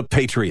 1280, The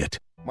Patriot.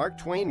 Mark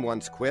Twain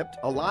once quipped,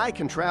 "A lie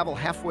can travel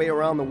halfway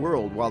around the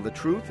world while the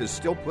truth is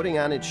still putting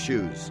on its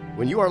shoes.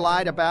 When you are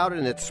lied about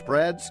and it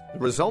spreads, the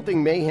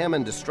resulting mayhem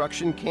and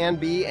destruction can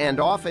be, and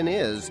often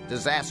is,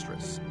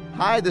 disastrous."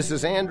 Hi, this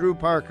is Andrew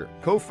Parker,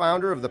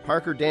 co-founder of the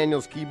Parker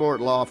Daniels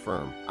Keyboard Law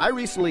Firm. I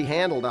recently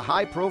handled a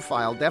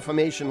high-profile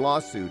defamation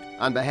lawsuit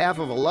on behalf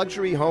of a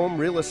luxury home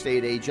real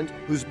estate agent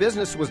whose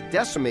business was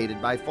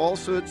decimated by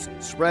falsehoods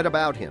spread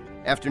about him.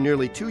 After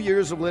nearly 2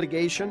 years of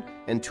litigation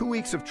and 2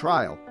 weeks of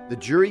trial, the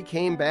jury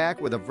came back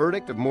with a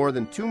verdict of more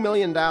than $2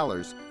 million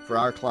for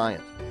our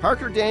client.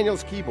 Parker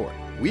Daniels Keyboard.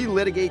 We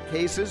litigate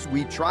cases,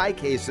 we try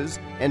cases,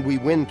 and we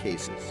win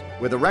cases.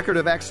 With a record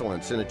of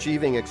excellence in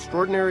achieving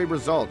extraordinary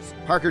results,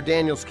 Parker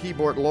Daniels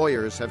Keyboard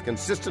lawyers have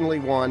consistently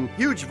won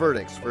huge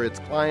verdicts for its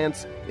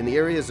clients in the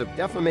areas of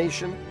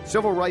defamation,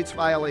 civil rights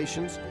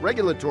violations,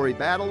 regulatory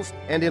battles,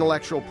 and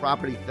intellectual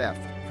property theft.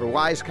 For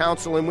wise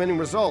counsel and winning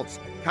results,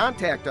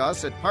 contact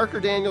us at Parker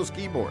Daniels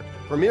Keyboard,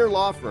 premier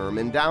law firm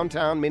in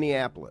downtown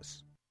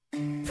Minneapolis.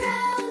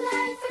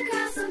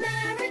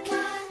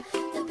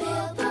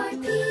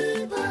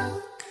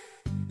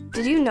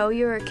 Did you know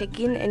you were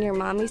kicking in your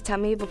mommy's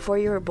tummy before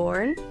you were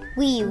born?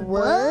 We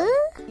were?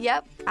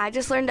 Yep, I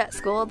just learned at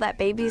school that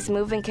babies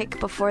move and kick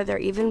before they're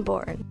even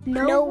born.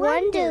 No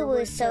wonder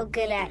we're so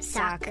good at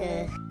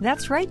soccer.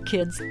 That's right,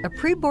 kids. A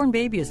preborn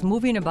baby is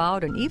moving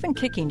about and even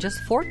kicking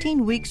just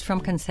 14 weeks from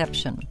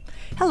conception.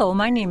 Hello,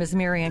 my name is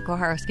Marianne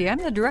Koharski. I'm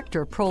the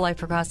director of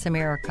Pro-Life Across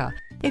America.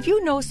 If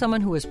you know someone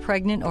who is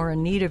pregnant or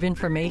in need of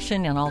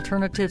information and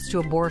alternatives to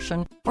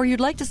abortion, or you'd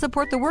like to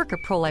support the work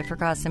of Pro-Life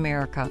Across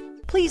America,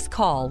 please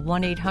call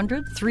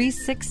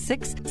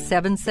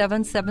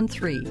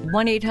 1-800-366-7773,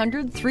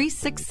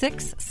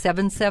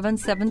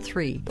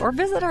 1-800-366-7773, or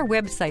visit our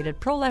website at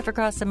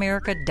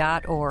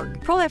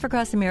prolifeacrossamerica.org. Pro-Life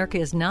Across America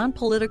is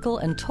non-political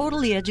and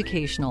totally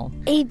educational.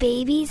 A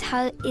baby's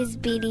heart is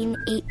beating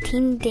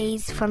 18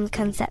 days from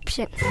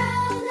conception.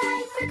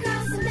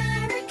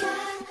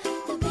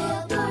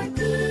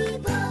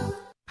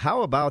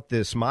 How about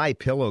this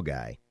MyPillow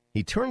guy?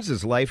 He turns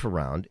his life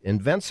around,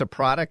 invents a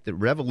product that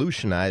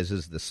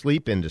revolutionizes the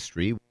sleep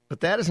industry,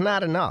 but that is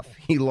not enough.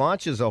 He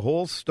launches a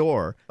whole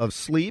store of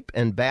sleep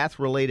and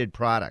bath-related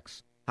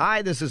products.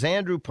 Hi, this is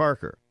Andrew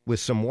Parker with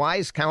some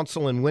wise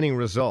counsel and winning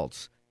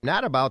results.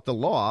 not about the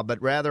law,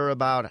 but rather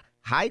about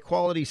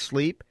high-quality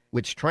sleep,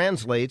 which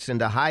translates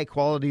into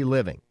high-quality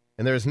living.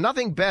 And there's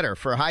nothing better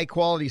for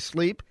high-quality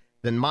sleep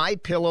than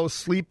MyPillow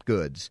sleep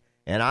goods.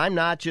 And I'm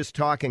not just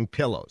talking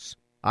pillows.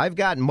 I've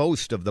got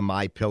most of the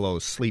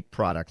MyPillow sleep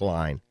product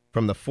line,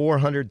 from the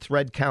 400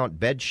 thread count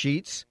bed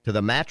sheets to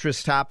the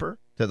mattress topper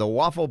to the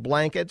waffle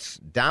blankets,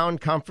 down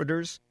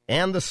comforters,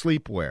 and the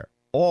sleepwear,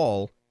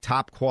 all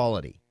top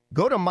quality.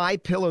 Go to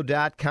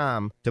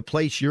MyPillow.com to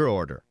place your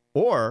order,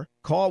 or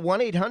call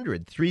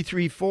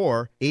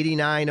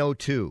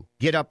 1-800-334-8902.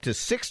 Get up to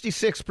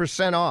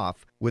 66%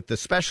 off with the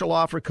special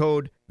offer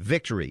code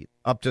VICTORY.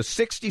 Up to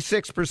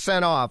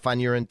 66% off on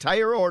your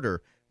entire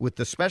order with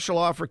the special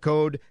offer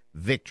code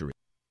VICTORY.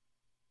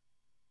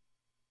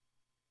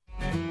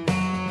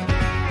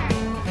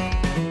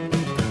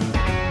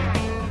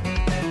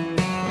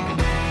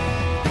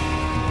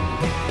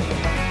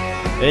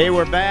 Hey,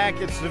 we're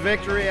back. It's the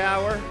Victory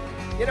Hour.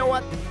 You know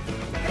what?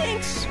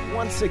 Thanks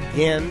once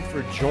again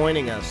for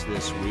joining us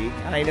this week.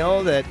 I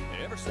know that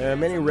there are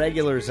many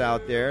regulars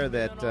out there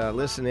that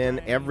listen in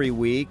every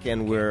week,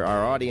 and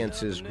our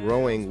audience is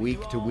growing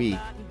week to week.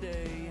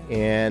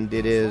 And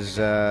it has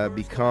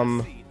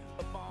become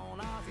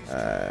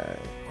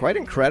quite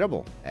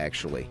incredible,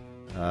 actually.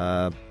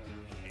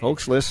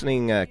 Folks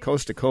listening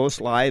coast to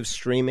coast, live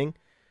streaming,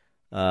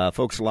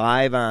 folks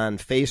live on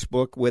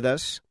Facebook with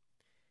us.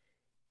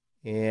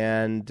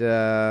 And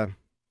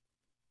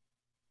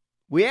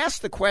we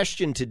asked the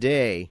question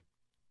today,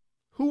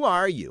 who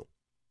are you?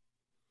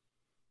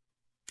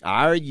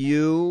 Are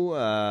you,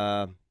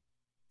 and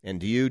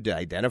do you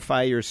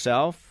identify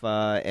yourself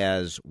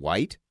as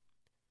white,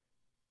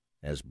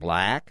 as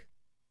black,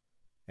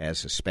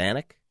 as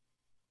Hispanic,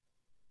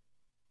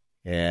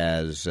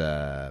 as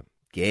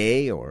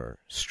gay or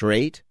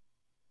straight,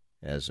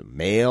 as a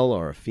male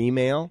or a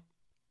female?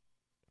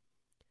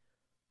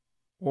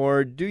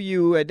 Or do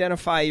you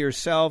identify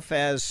yourself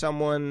as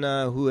someone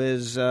who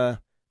is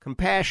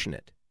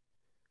compassionate,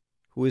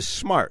 who is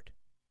smart,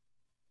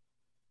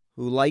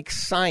 who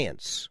likes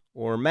science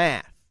or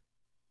math,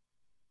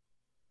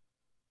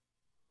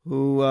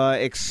 who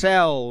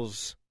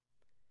excels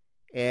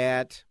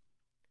at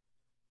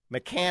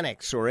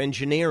mechanics or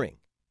engineering?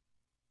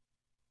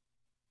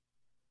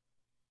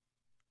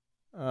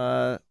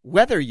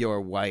 Whether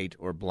you're white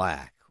or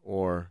black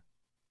or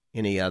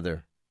any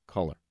other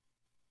color.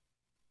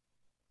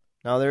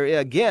 Now, there,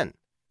 again,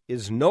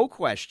 is no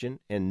question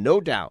and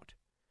no doubt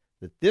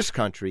that this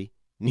country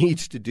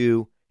needs to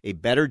do a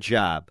better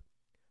job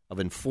of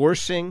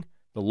enforcing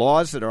the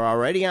laws that are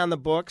already on the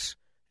books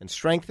and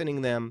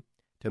strengthening them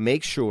to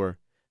make sure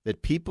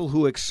that people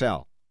who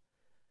excel,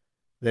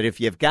 that if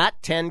you've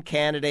got 10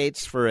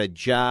 candidates for a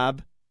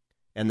job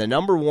and the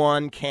number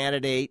one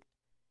candidate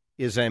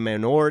is a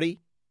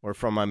minority or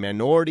from a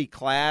minority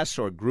class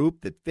or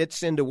group that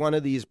fits into one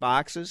of these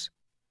boxes,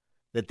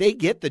 that they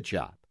get the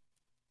job.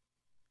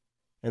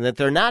 And that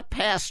they're not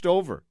passed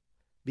over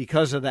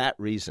because of that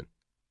reason.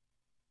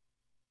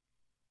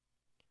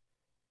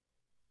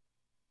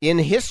 In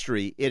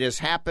history, it has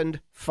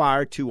happened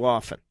far too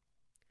often.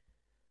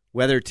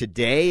 Whether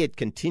today it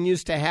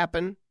continues to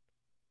happen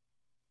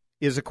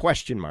is a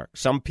question mark.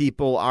 Some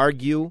people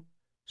argue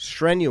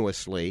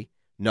strenuously,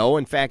 no,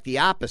 in fact, the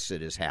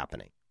opposite is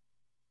happening.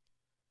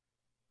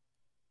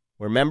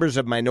 Where members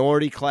of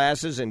minority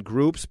classes and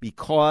groups,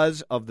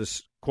 because of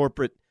the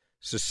corporate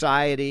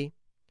society,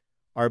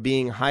 are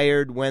being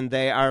hired when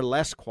they are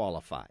less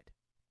qualified.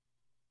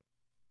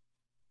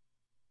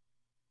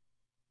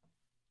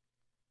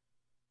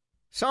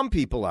 Some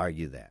people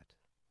argue that.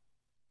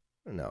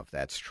 I don't know if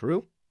that's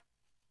true.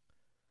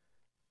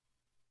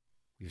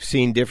 We've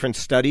seen different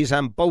studies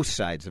on both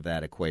sides of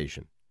that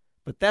equation.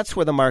 But that's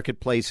where the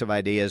marketplace of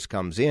ideas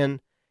comes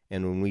in,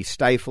 and when we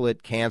stifle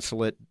it,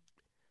 cancel it,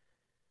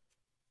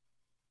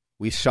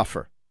 we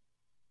suffer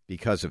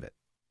because of it.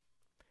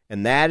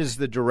 And that is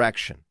the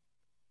direction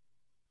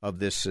of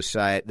this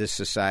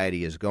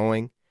society is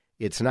going.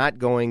 It's not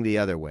going the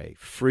other way.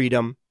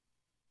 Freedom,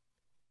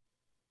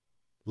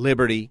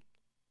 liberty,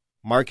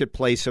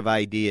 marketplace of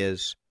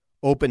ideas,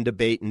 open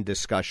debate and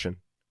discussion.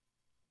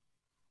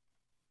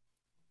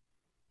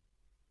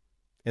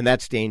 And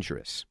that's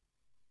dangerous.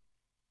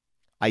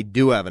 I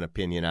do have an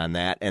opinion on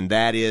that, and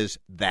that is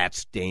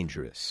that's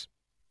dangerous.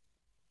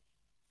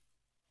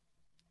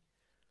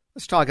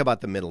 Let's talk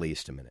about the Middle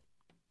East a minute.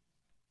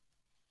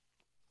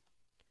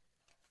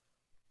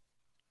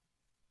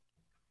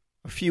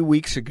 A few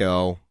weeks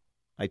ago,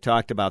 I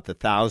talked about the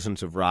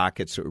thousands of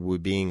rockets that were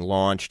being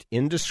launched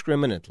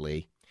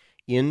indiscriminately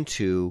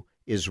into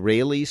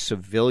Israeli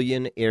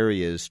civilian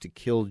areas to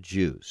kill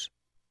Jews.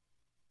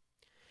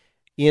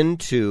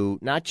 Into,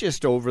 not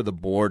just over the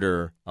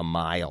border a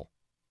mile,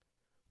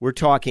 we're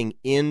talking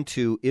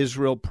into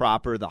Israel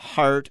proper, the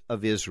heart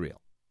of Israel,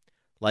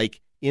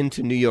 like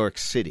into New York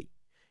City,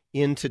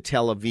 into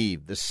Tel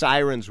Aviv. The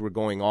sirens were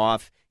going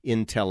off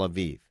in Tel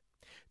Aviv.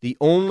 The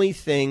only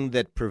thing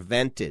that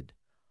prevented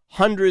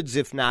hundreds,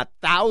 if not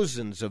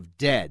thousands, of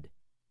dead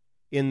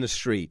in the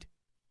street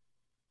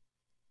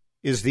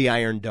is the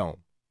Iron Dome.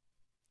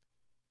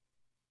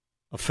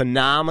 a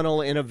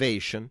phenomenal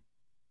innovation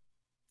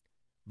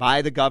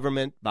by the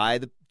government, by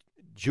the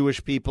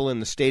Jewish people in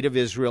the state of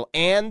Israel,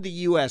 and the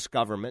U.S.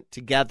 government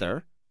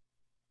together.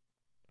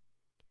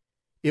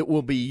 It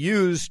will be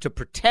used to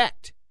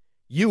protect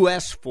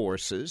U.S.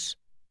 forces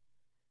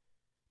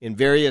in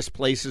various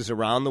places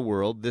around the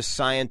world. This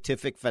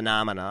scientific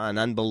phenomena, an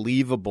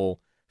unbelievable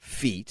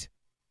feat,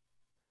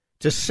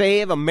 to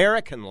save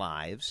American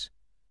lives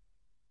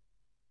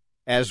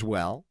as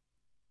well,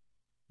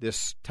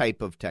 this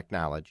type of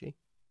technology.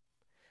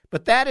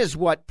 But that is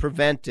what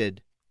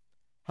prevented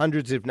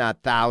hundreds, if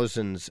not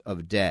thousands,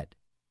 of dead.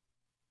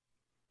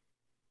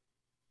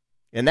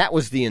 And that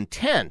was the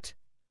intent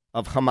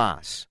of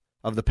Hamas,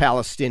 of the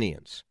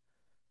Palestinians.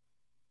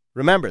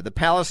 Remember, the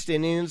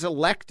Palestinians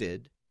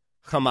elected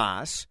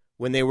Hamas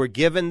when they were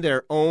given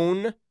their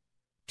own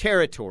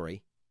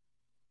territory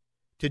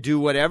to do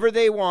whatever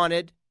they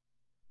wanted.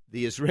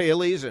 The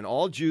Israelis and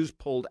all Jews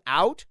pulled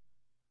out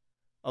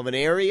of an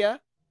area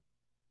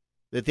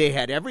that they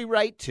had every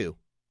right to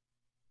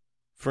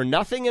for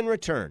nothing in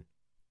return,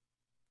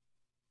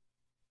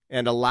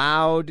 and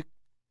allowed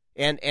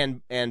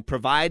and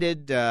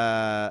provided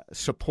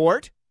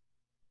support,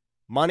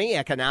 money,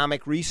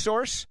 economic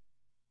resource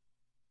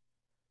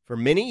for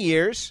many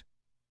years,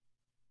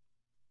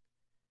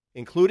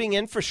 including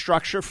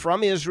infrastructure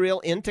from Israel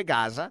into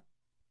Gaza.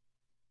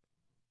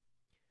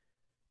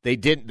 They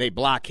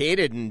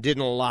blockaded and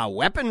didn't allow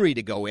weaponry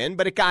to go in,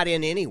 but it got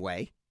in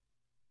anyway,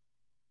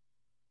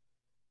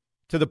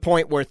 to the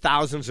point where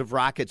thousands of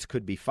rockets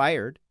could be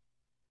fired.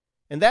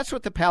 And that's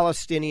what the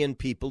Palestinian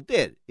people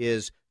did,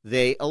 is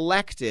they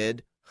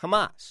elected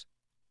Hamas.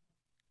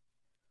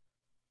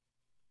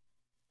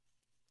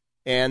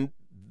 And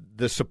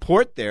the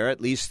support there,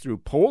 at least through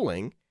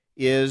polling,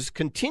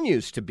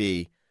 continues to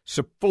be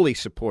fully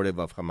supportive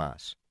of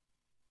Hamas.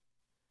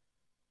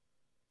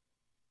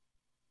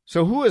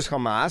 So who is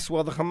Hamas?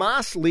 Well, the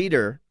Hamas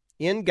leader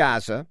in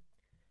Gaza,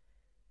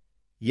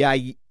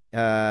 Yahya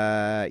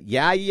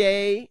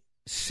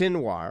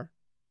Sinwar,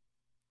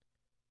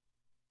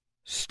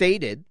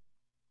 stated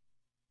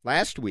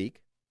last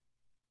week,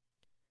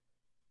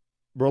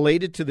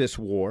 related to this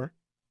war,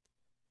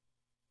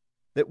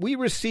 that we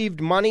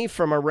received money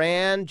from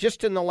Iran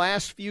just in the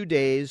last few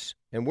days,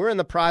 and we're in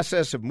the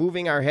process of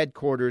moving our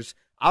headquarters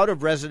out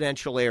of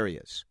residential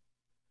areas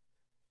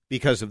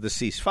because of the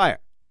ceasefire.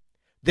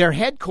 Their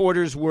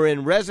headquarters were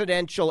in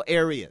residential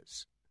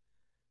areas.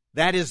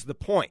 That is the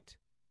point.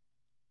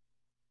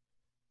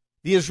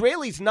 The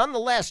Israelis,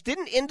 nonetheless,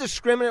 didn't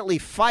indiscriminately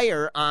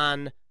fire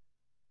on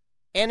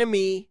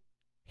enemy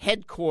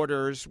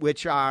headquarters,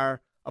 which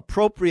are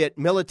appropriate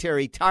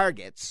military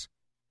targets,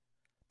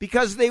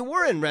 because they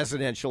were in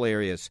residential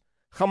areas.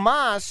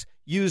 Hamas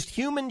used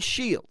human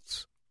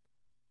shields,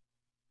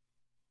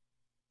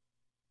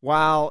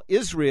 while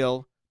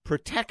Israel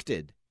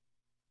protected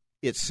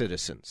its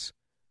citizens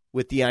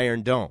with the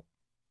Iron Dome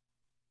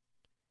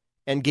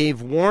and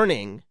gave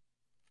warning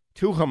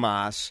to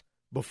Hamas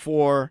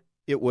before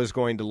it was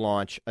going to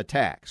launch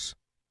attacks.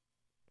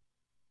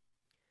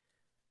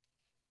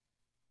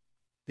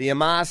 The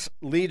Hamas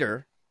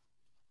leader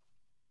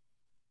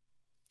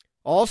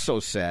also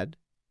said,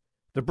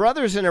 the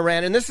brothers in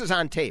Iran, and this is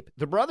on tape,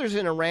 the brothers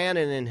in Iran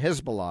and in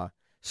Hezbollah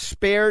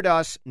spared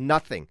us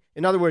nothing.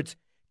 In other words,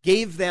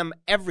 gave them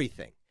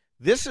everything.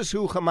 This is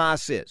who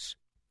Hamas is.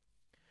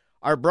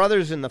 Our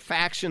brothers in the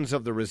factions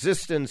of the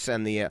resistance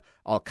and the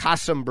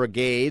Al-Qassam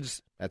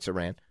brigades, that's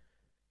Iran,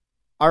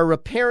 are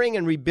repairing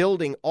and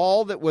rebuilding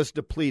all that was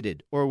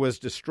depleted or was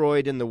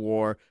destroyed in the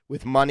war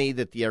with money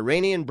that the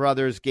Iranian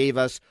brothers gave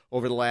us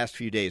over the last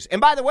few days.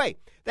 And by the way,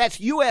 that's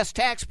U.S.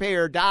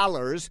 taxpayer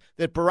dollars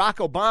that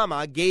Barack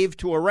Obama gave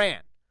to Iran,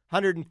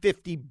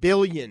 150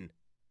 billion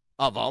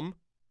of them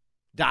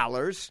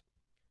dollars.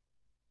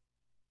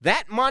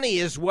 That money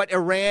is what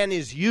Iran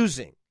is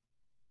using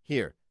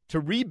here to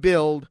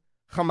rebuild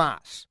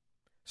Hamas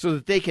so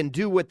that they can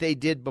do what they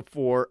did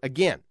before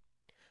again.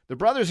 The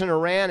brothers in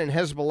Iran and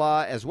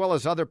Hezbollah, as well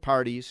as other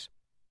parties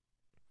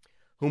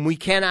whom we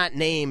cannot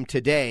name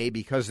today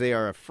because they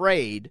are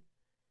afraid,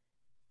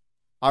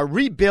 are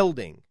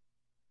rebuilding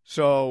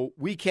so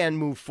we can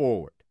move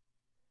forward.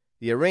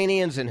 The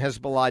Iranians and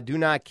Hezbollah do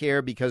not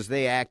care because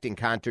they act in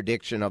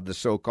contradiction of the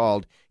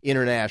so-called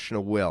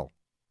international will.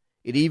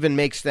 It even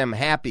makes them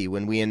happy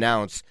when we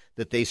announce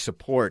that they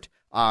support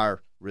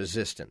our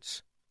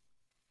resistance.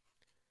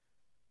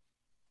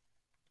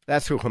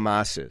 That's who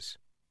Hamas is.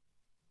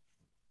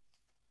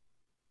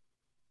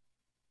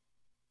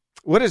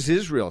 What does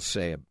Israel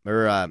say,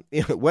 or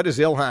what does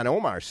Ilhan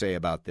Omar say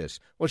about this?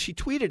 Well, she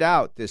tweeted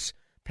out this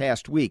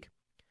past week,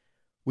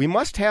 we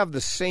must have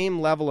the same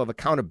level of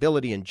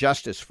accountability and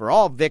justice for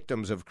all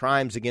victims of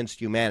crimes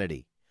against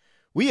humanity.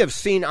 We have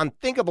seen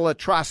unthinkable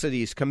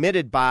atrocities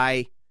committed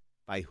by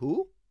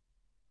who?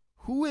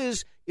 Who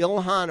is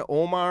Ilhan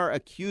Omar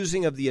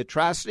accusing of the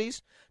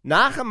atrocities?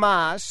 Not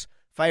Hamas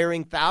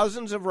firing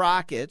thousands of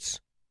rockets.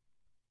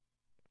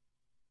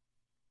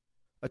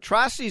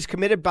 Atrocities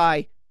committed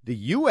by the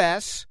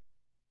U.S.,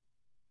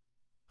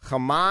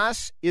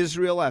 Hamas,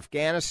 Israel,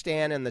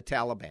 Afghanistan, and the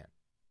Taliban.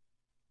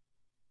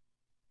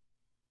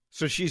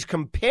 So she's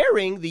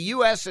comparing the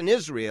U.S. and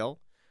Israel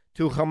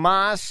to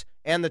Hamas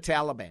and the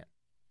Taliban.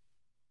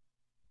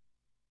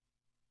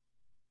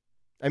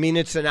 I mean,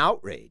 it's an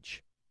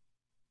outrage.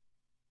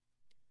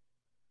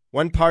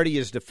 One party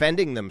is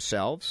defending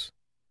themselves,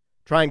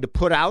 trying to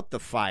put out the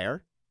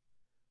fire,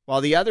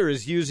 while the other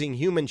is using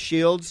human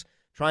shields,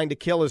 trying to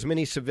kill as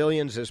many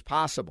civilians as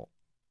possible.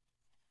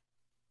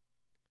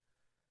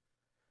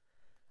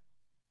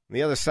 On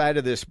the other side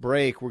of this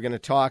break, we're going to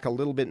talk a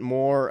little bit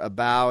more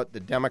about the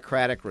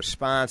Democratic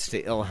response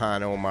to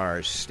Ilhan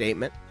Omar's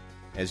statement.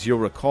 As you'll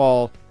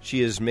recall,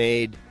 she has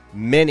made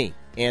many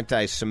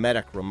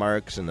anti-Semitic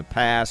remarks in the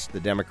past. The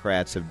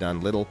Democrats have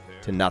done little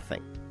to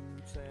nothing.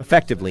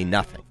 Effectively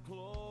nothing.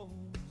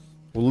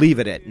 We'll leave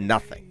it at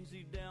nothing.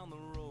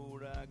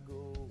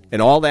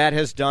 And all that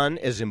has done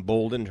is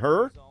emboldened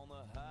her,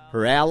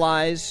 her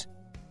allies,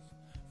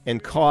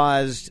 and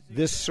caused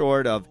this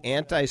sort of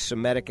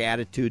anti-Semitic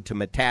attitude to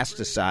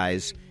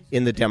metastasize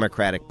in the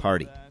Democratic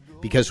Party.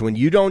 Because when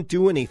you don't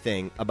do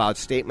anything about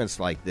statements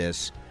like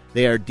this,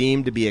 they are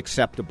deemed to be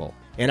acceptable.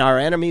 And our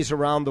enemies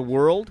around the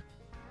world,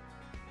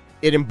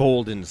 it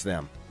emboldens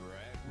them.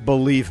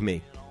 Believe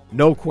me,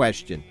 no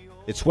question.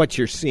 It's what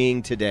you're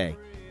seeing today.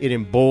 It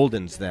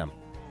emboldens them,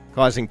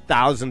 causing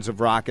thousands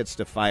of rockets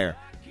to fire.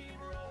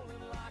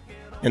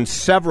 And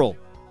several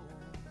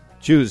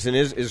Jews and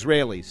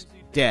Israelis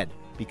dead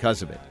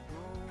because of it.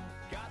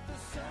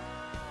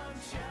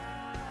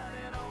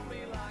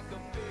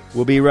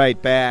 We'll be right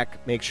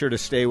back. Make sure to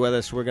stay with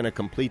us. We're going to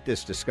complete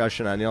this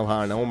discussion on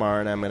Ilhan Omar,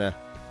 and I'm going to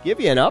give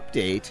you an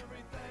update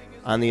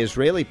on the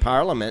Israeli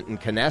parliament and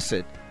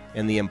Knesset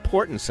and the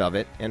importance of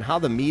it and how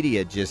the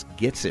media just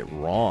gets it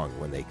wrong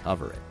when they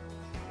cover it.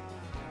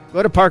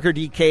 Go to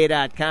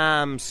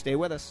ParkerDK.com. Stay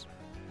with us.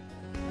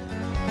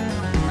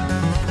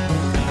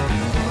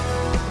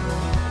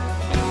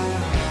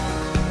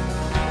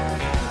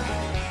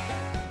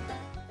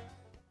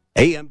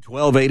 AM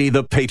 1280,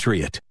 The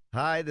Patriot.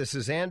 Hi, this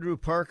is Andrew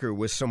Parker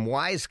with some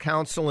wise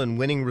counsel and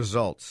winning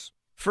results.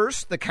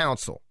 First, the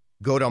counsel.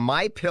 Go to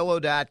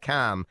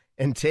MyPillow.com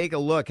and take a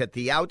look at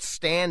the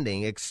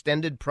outstanding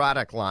extended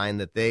product line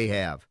that they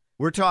have.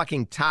 We're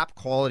talking top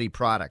quality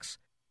products.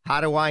 How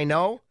do I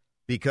know?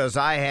 Because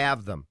I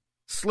have them.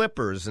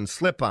 Slippers and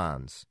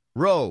slip-ons,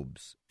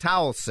 robes,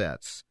 towel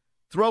sets,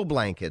 throw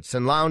blankets,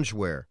 and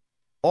loungewear.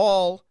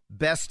 All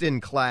best in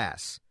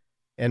class.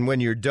 And when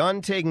you're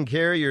done taking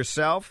care of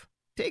yourself,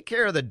 take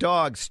care of the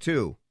dogs,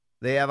 too.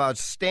 They have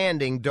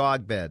outstanding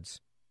dog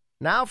beds.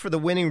 Now for the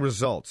winning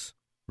results.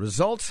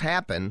 Results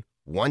happen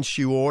once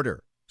you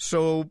order.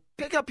 So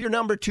pick up your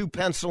number 2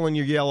 pencil and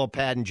your yellow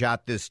pad and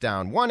jot this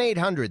down.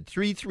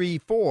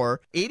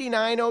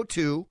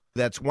 1-800-334-8902.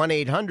 That's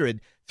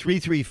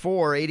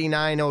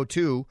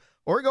 1-800-334-8902.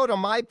 Or go to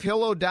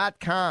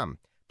MyPillow.com.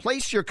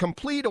 Place your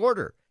complete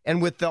order.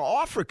 And with the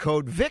offer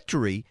code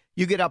VICTORY,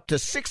 you get up to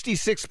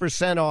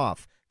 66%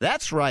 off.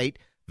 That's right,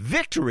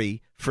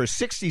 VICTORY for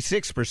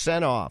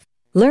 66% off.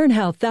 Learn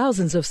how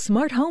thousands of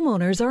smart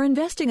homeowners are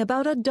investing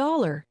about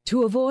 $1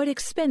 to avoid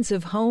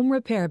expensive home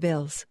repair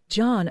bills.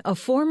 John, a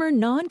former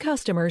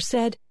non-customer,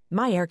 said,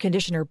 "My air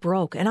conditioner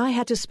broke and I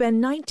had to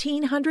spend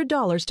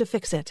 $1,900 to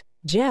fix it."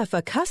 Jeff,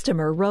 a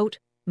customer, wrote,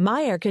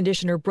 "My air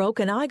conditioner broke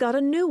and I got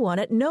a new one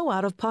at no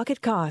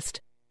out-of-pocket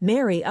cost."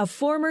 Mary, a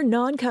former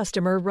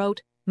non-customer,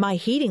 wrote, "My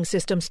heating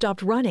system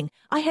stopped running.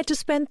 I had to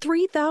spend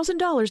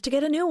 $3,000 to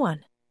get a new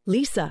one."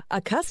 Lisa,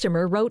 a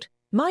customer, wrote,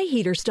 "My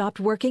heater stopped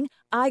working.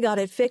 I got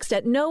it fixed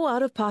at no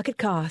out-of-pocket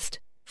cost."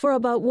 For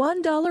about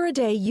 $1 a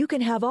day, you can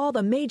have all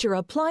the major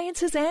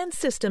appliances and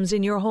systems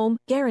in your home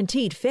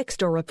guaranteed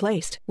fixed or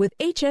replaced with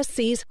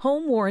HSC's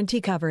home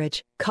warranty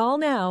coverage. Call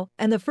now,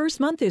 and the first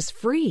month is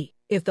free.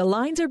 If the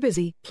lines are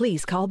busy,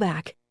 please call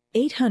back.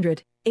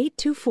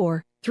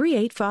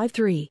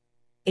 800-824-3853.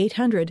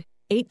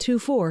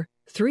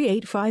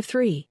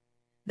 800-824-3853.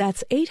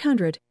 That's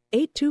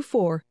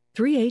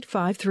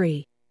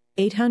 800-824-3853.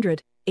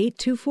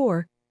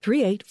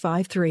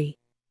 800-824-3853.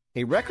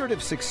 A record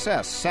of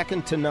success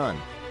second to none.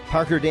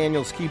 Parker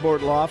Daniels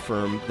Keyboard Law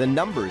Firm, the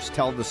numbers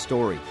tell the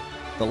story.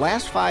 The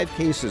last 5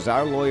 cases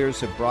our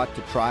lawyers have brought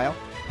to trial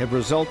have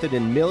resulted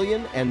in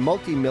million and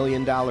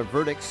multi-million-dollar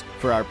verdicts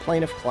for our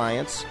plaintiff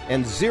clients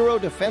and 0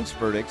 defense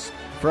verdicts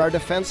for our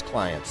defense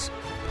clients.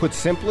 Put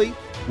simply,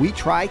 we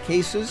try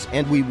cases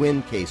and we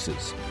win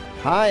cases.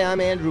 Hi,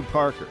 I'm Andrew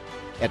Parker.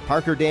 At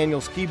Parker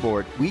Daniels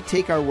Keyboard, we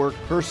take our work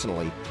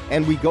personally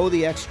and we go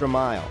the extra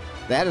mile.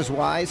 That is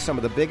why some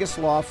of the biggest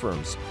law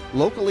firms,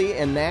 locally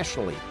and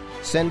nationally,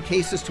 send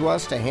cases to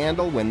us to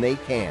handle when they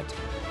can't.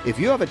 If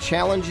you have a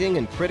challenging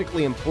and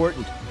critically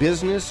important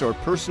business or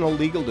personal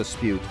legal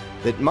dispute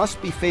that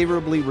must be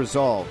favorably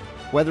resolved,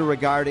 whether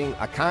regarding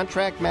a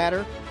contract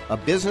matter, a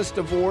business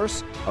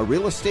divorce, a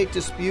real estate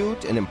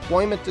dispute, an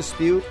employment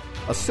dispute,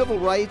 a civil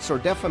rights or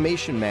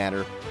defamation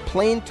matter,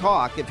 plain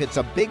talk, if it's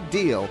a big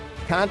deal,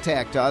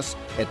 contact us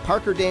at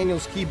Parker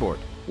Daniels Keyboard.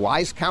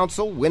 Wise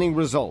counsel, winning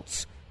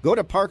results. Go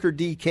to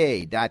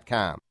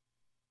ParkerDK.com.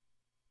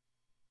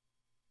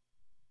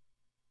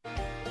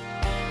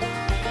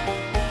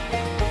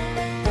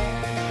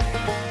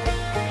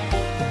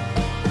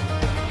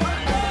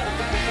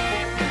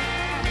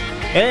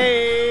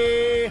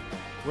 Hey,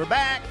 we're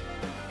back.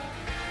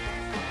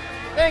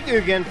 Thank you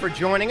again for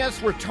joining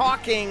us. We're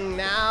talking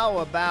now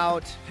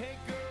about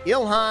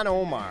Ilhan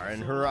Omar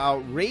and her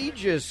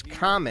outrageous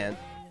comment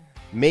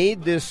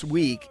made this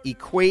week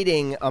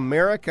equating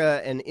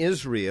America and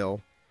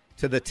Israel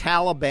to the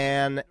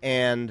Taliban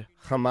and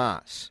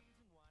Hamas.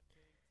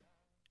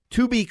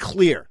 To be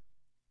clear,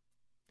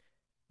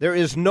 there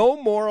is no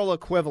moral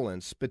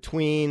equivalence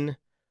between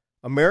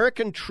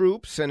American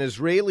troops and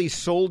Israeli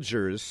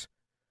soldiers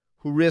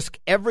who risk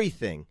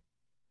everything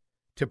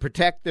to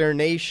protect their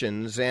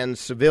nations and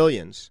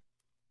civilians,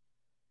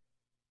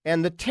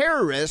 and the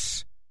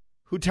terrorists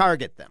who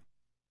target them.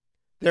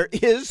 There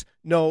is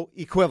no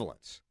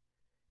equivalence.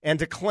 And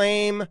to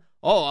claim,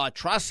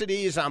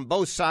 atrocities on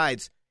both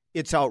sides,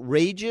 it's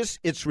outrageous,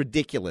 it's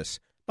ridiculous.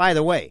 By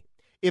the way,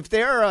 if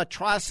there are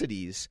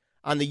atrocities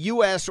on the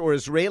U.S. or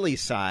Israeli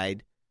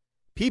side,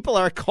 people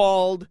are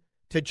called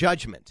to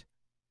judgment.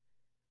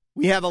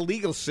 We have a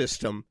legal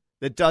system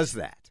that does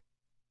that.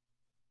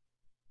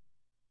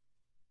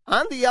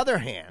 On the other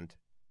hand,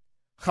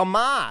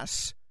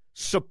 Hamas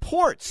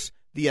supports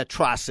the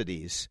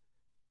atrocities.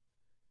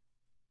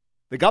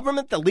 The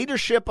government, the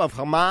leadership of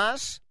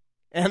Hamas,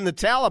 and the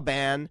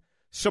Taliban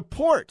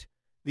support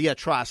the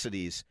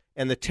atrocities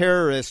and the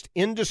terrorist,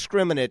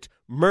 indiscriminate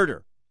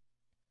murder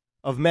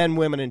of men,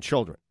 women, and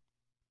children.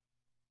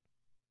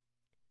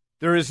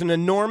 There is an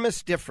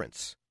enormous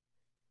difference.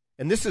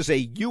 And this is a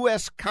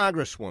U.S.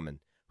 Congresswoman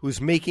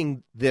who's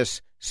making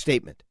this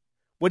statement.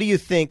 What do you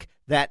think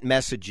that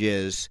message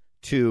is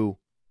to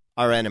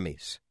our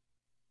enemies?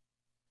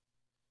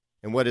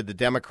 And what did the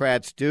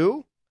Democrats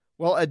do?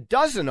 Well, a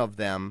dozen of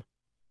them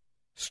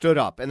stood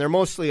up, and they're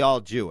mostly all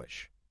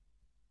Jewish.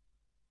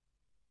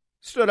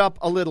 Stood up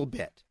a little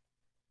bit.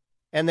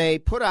 And they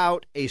put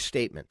out a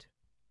statement,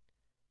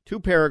 2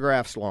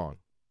 paragraphs long,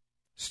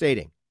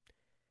 stating,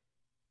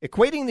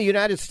 equating the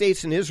United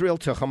States and Israel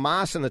to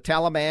Hamas and the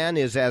Taliban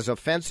is as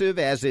offensive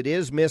as it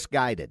is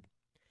misguided.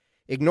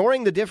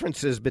 Ignoring the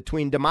differences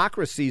between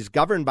democracies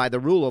governed by the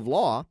rule of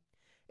law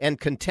and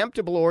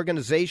contemptible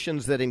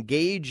organizations that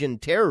engage in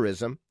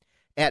terrorism,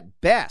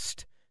 at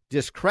best,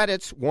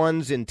 discredits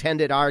one's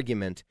intended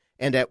argument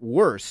and at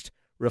worst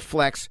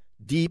reflects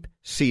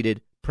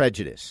deep-seated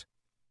prejudice.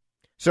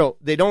 So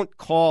they don't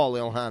call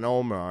Ilhan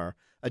Omar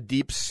a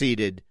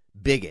deep-seated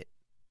bigot.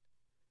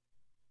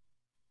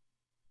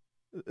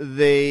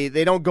 They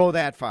don't go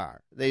that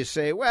far. They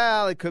say,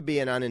 well, it could be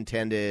an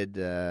unintended,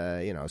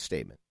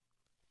 statement.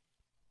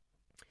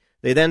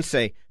 They then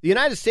say, the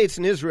United States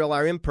and Israel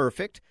are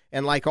imperfect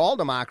and, like all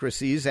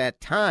democracies, at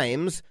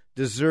times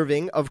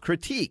deserving of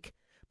critique.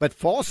 But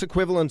false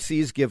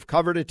equivalencies give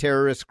cover to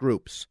terrorist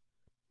groups.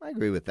 I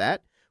agree with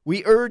that.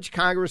 We urge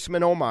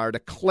Congressman Omar to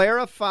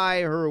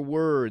clarify her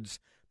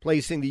words,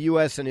 placing the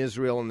U.S. and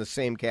Israel in the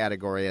same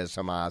category as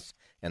Hamas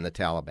and the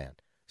Taliban.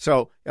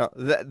 So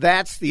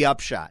that's the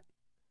upshot.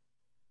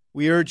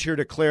 We urge her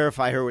to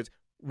clarify her words.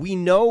 We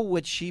know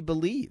what she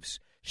believes.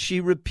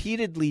 She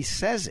repeatedly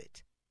says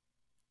it.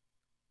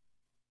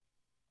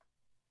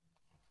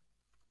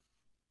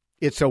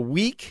 It's a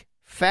weak,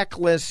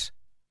 feckless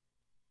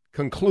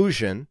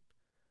conclusion,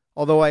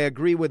 although I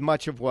agree with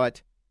much of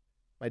what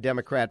my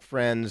Democrat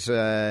friends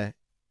have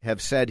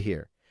said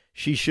here.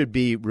 She should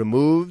be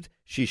removed.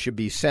 She should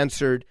be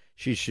censored.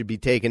 She should be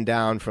taken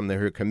down from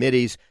her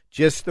committees,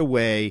 just the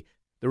way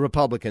the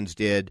Republicans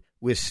did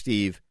with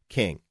Steve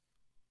King.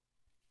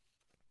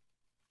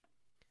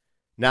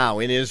 Now,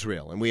 in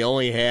Israel, and we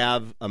only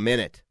have a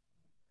minute,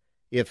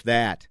 if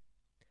that,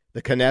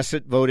 the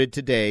Knesset voted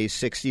today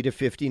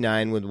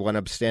 60-59 with 1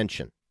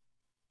 abstention.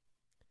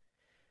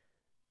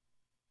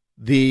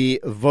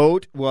 The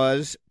vote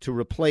was to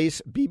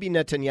replace Bibi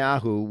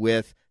Netanyahu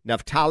with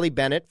Naftali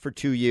Bennett for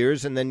 2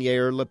 years and then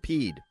Yair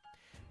Lapid.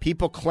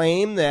 People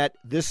claim that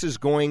this is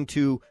going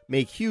to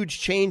make huge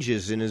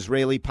changes in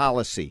Israeli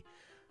policy.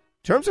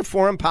 In terms of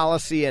foreign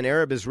policy and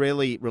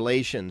Arab-Israeli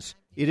relations,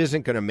 it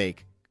isn't going to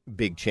make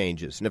big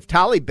changes.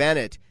 Naftali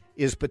Bennett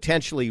is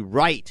potentially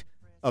right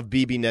of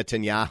Bibi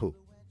Netanyahu.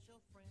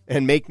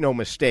 And make no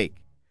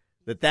mistake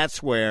that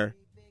that's where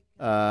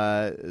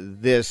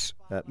this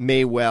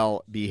may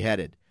well be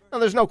headed. Now,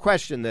 there's no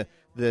question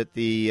that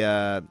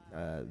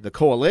the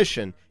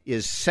coalition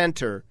is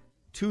center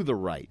to the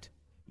right.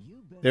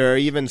 There are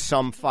even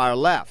some far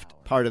left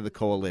part of the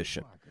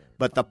coalition.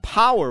 But the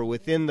power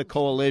within the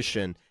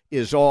coalition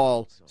is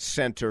all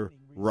center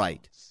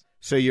right.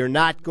 So you're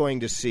not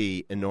going to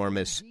see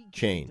enormous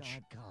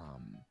change.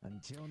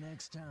 Until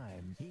next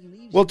time,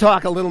 we'll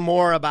talk a little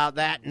more about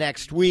that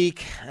next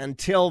week.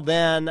 Until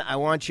then, I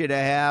want you to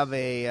have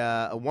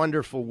a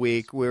wonderful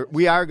week.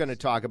 We are going to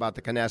talk about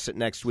the Knesset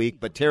next week,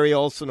 but Terry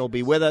Olson will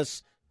be with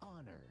us.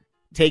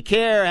 Take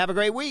care. Have a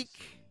great week.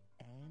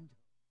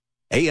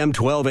 AM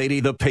 1280,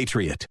 The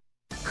Patriot.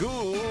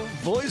 Cool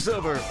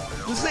voiceover.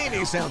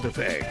 Zany sound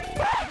effect.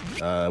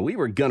 We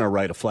were going to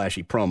write a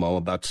flashy promo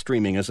about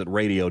streaming us at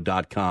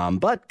radio.com,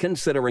 but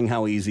considering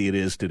how easy it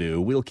is to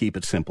do, we'll keep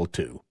it simple,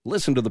 too.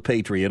 Listen to The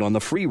Patriot on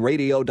the free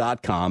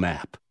radio.com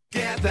app.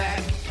 Get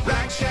that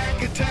Rack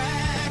Shack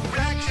attack,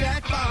 Rack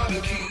Shack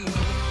barbecue.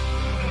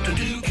 To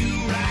do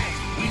you right,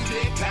 we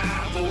take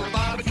time for a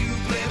barbecue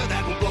flavor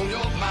that will blow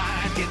your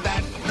mind. Get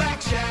that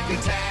Rack Shack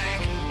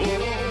attack,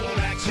 oh,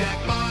 Rack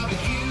Shack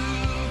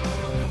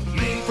barbecue.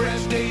 Made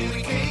fresh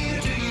daily,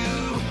 cater to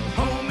you.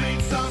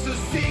 Homemade sauces,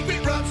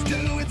 secret rubs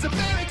too. It's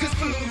America's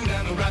food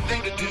and the right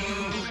thing to do.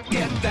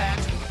 Get that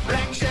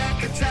Rack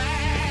Shack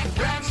attack,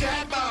 Rack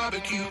Shack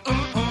barbecue.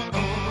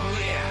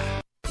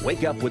 Yeah.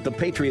 Wake up with the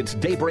Patriots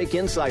Daybreak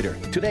Insider.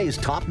 Today's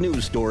top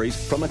news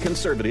stories from a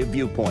conservative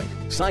viewpoint.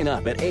 Sign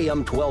up at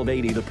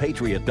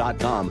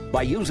am1280thepatriot.com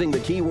by using the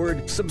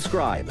keyword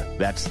subscribe.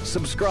 That's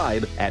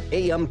subscribe at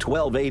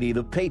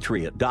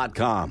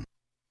am1280thepatriot.com.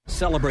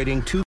 Celebrating two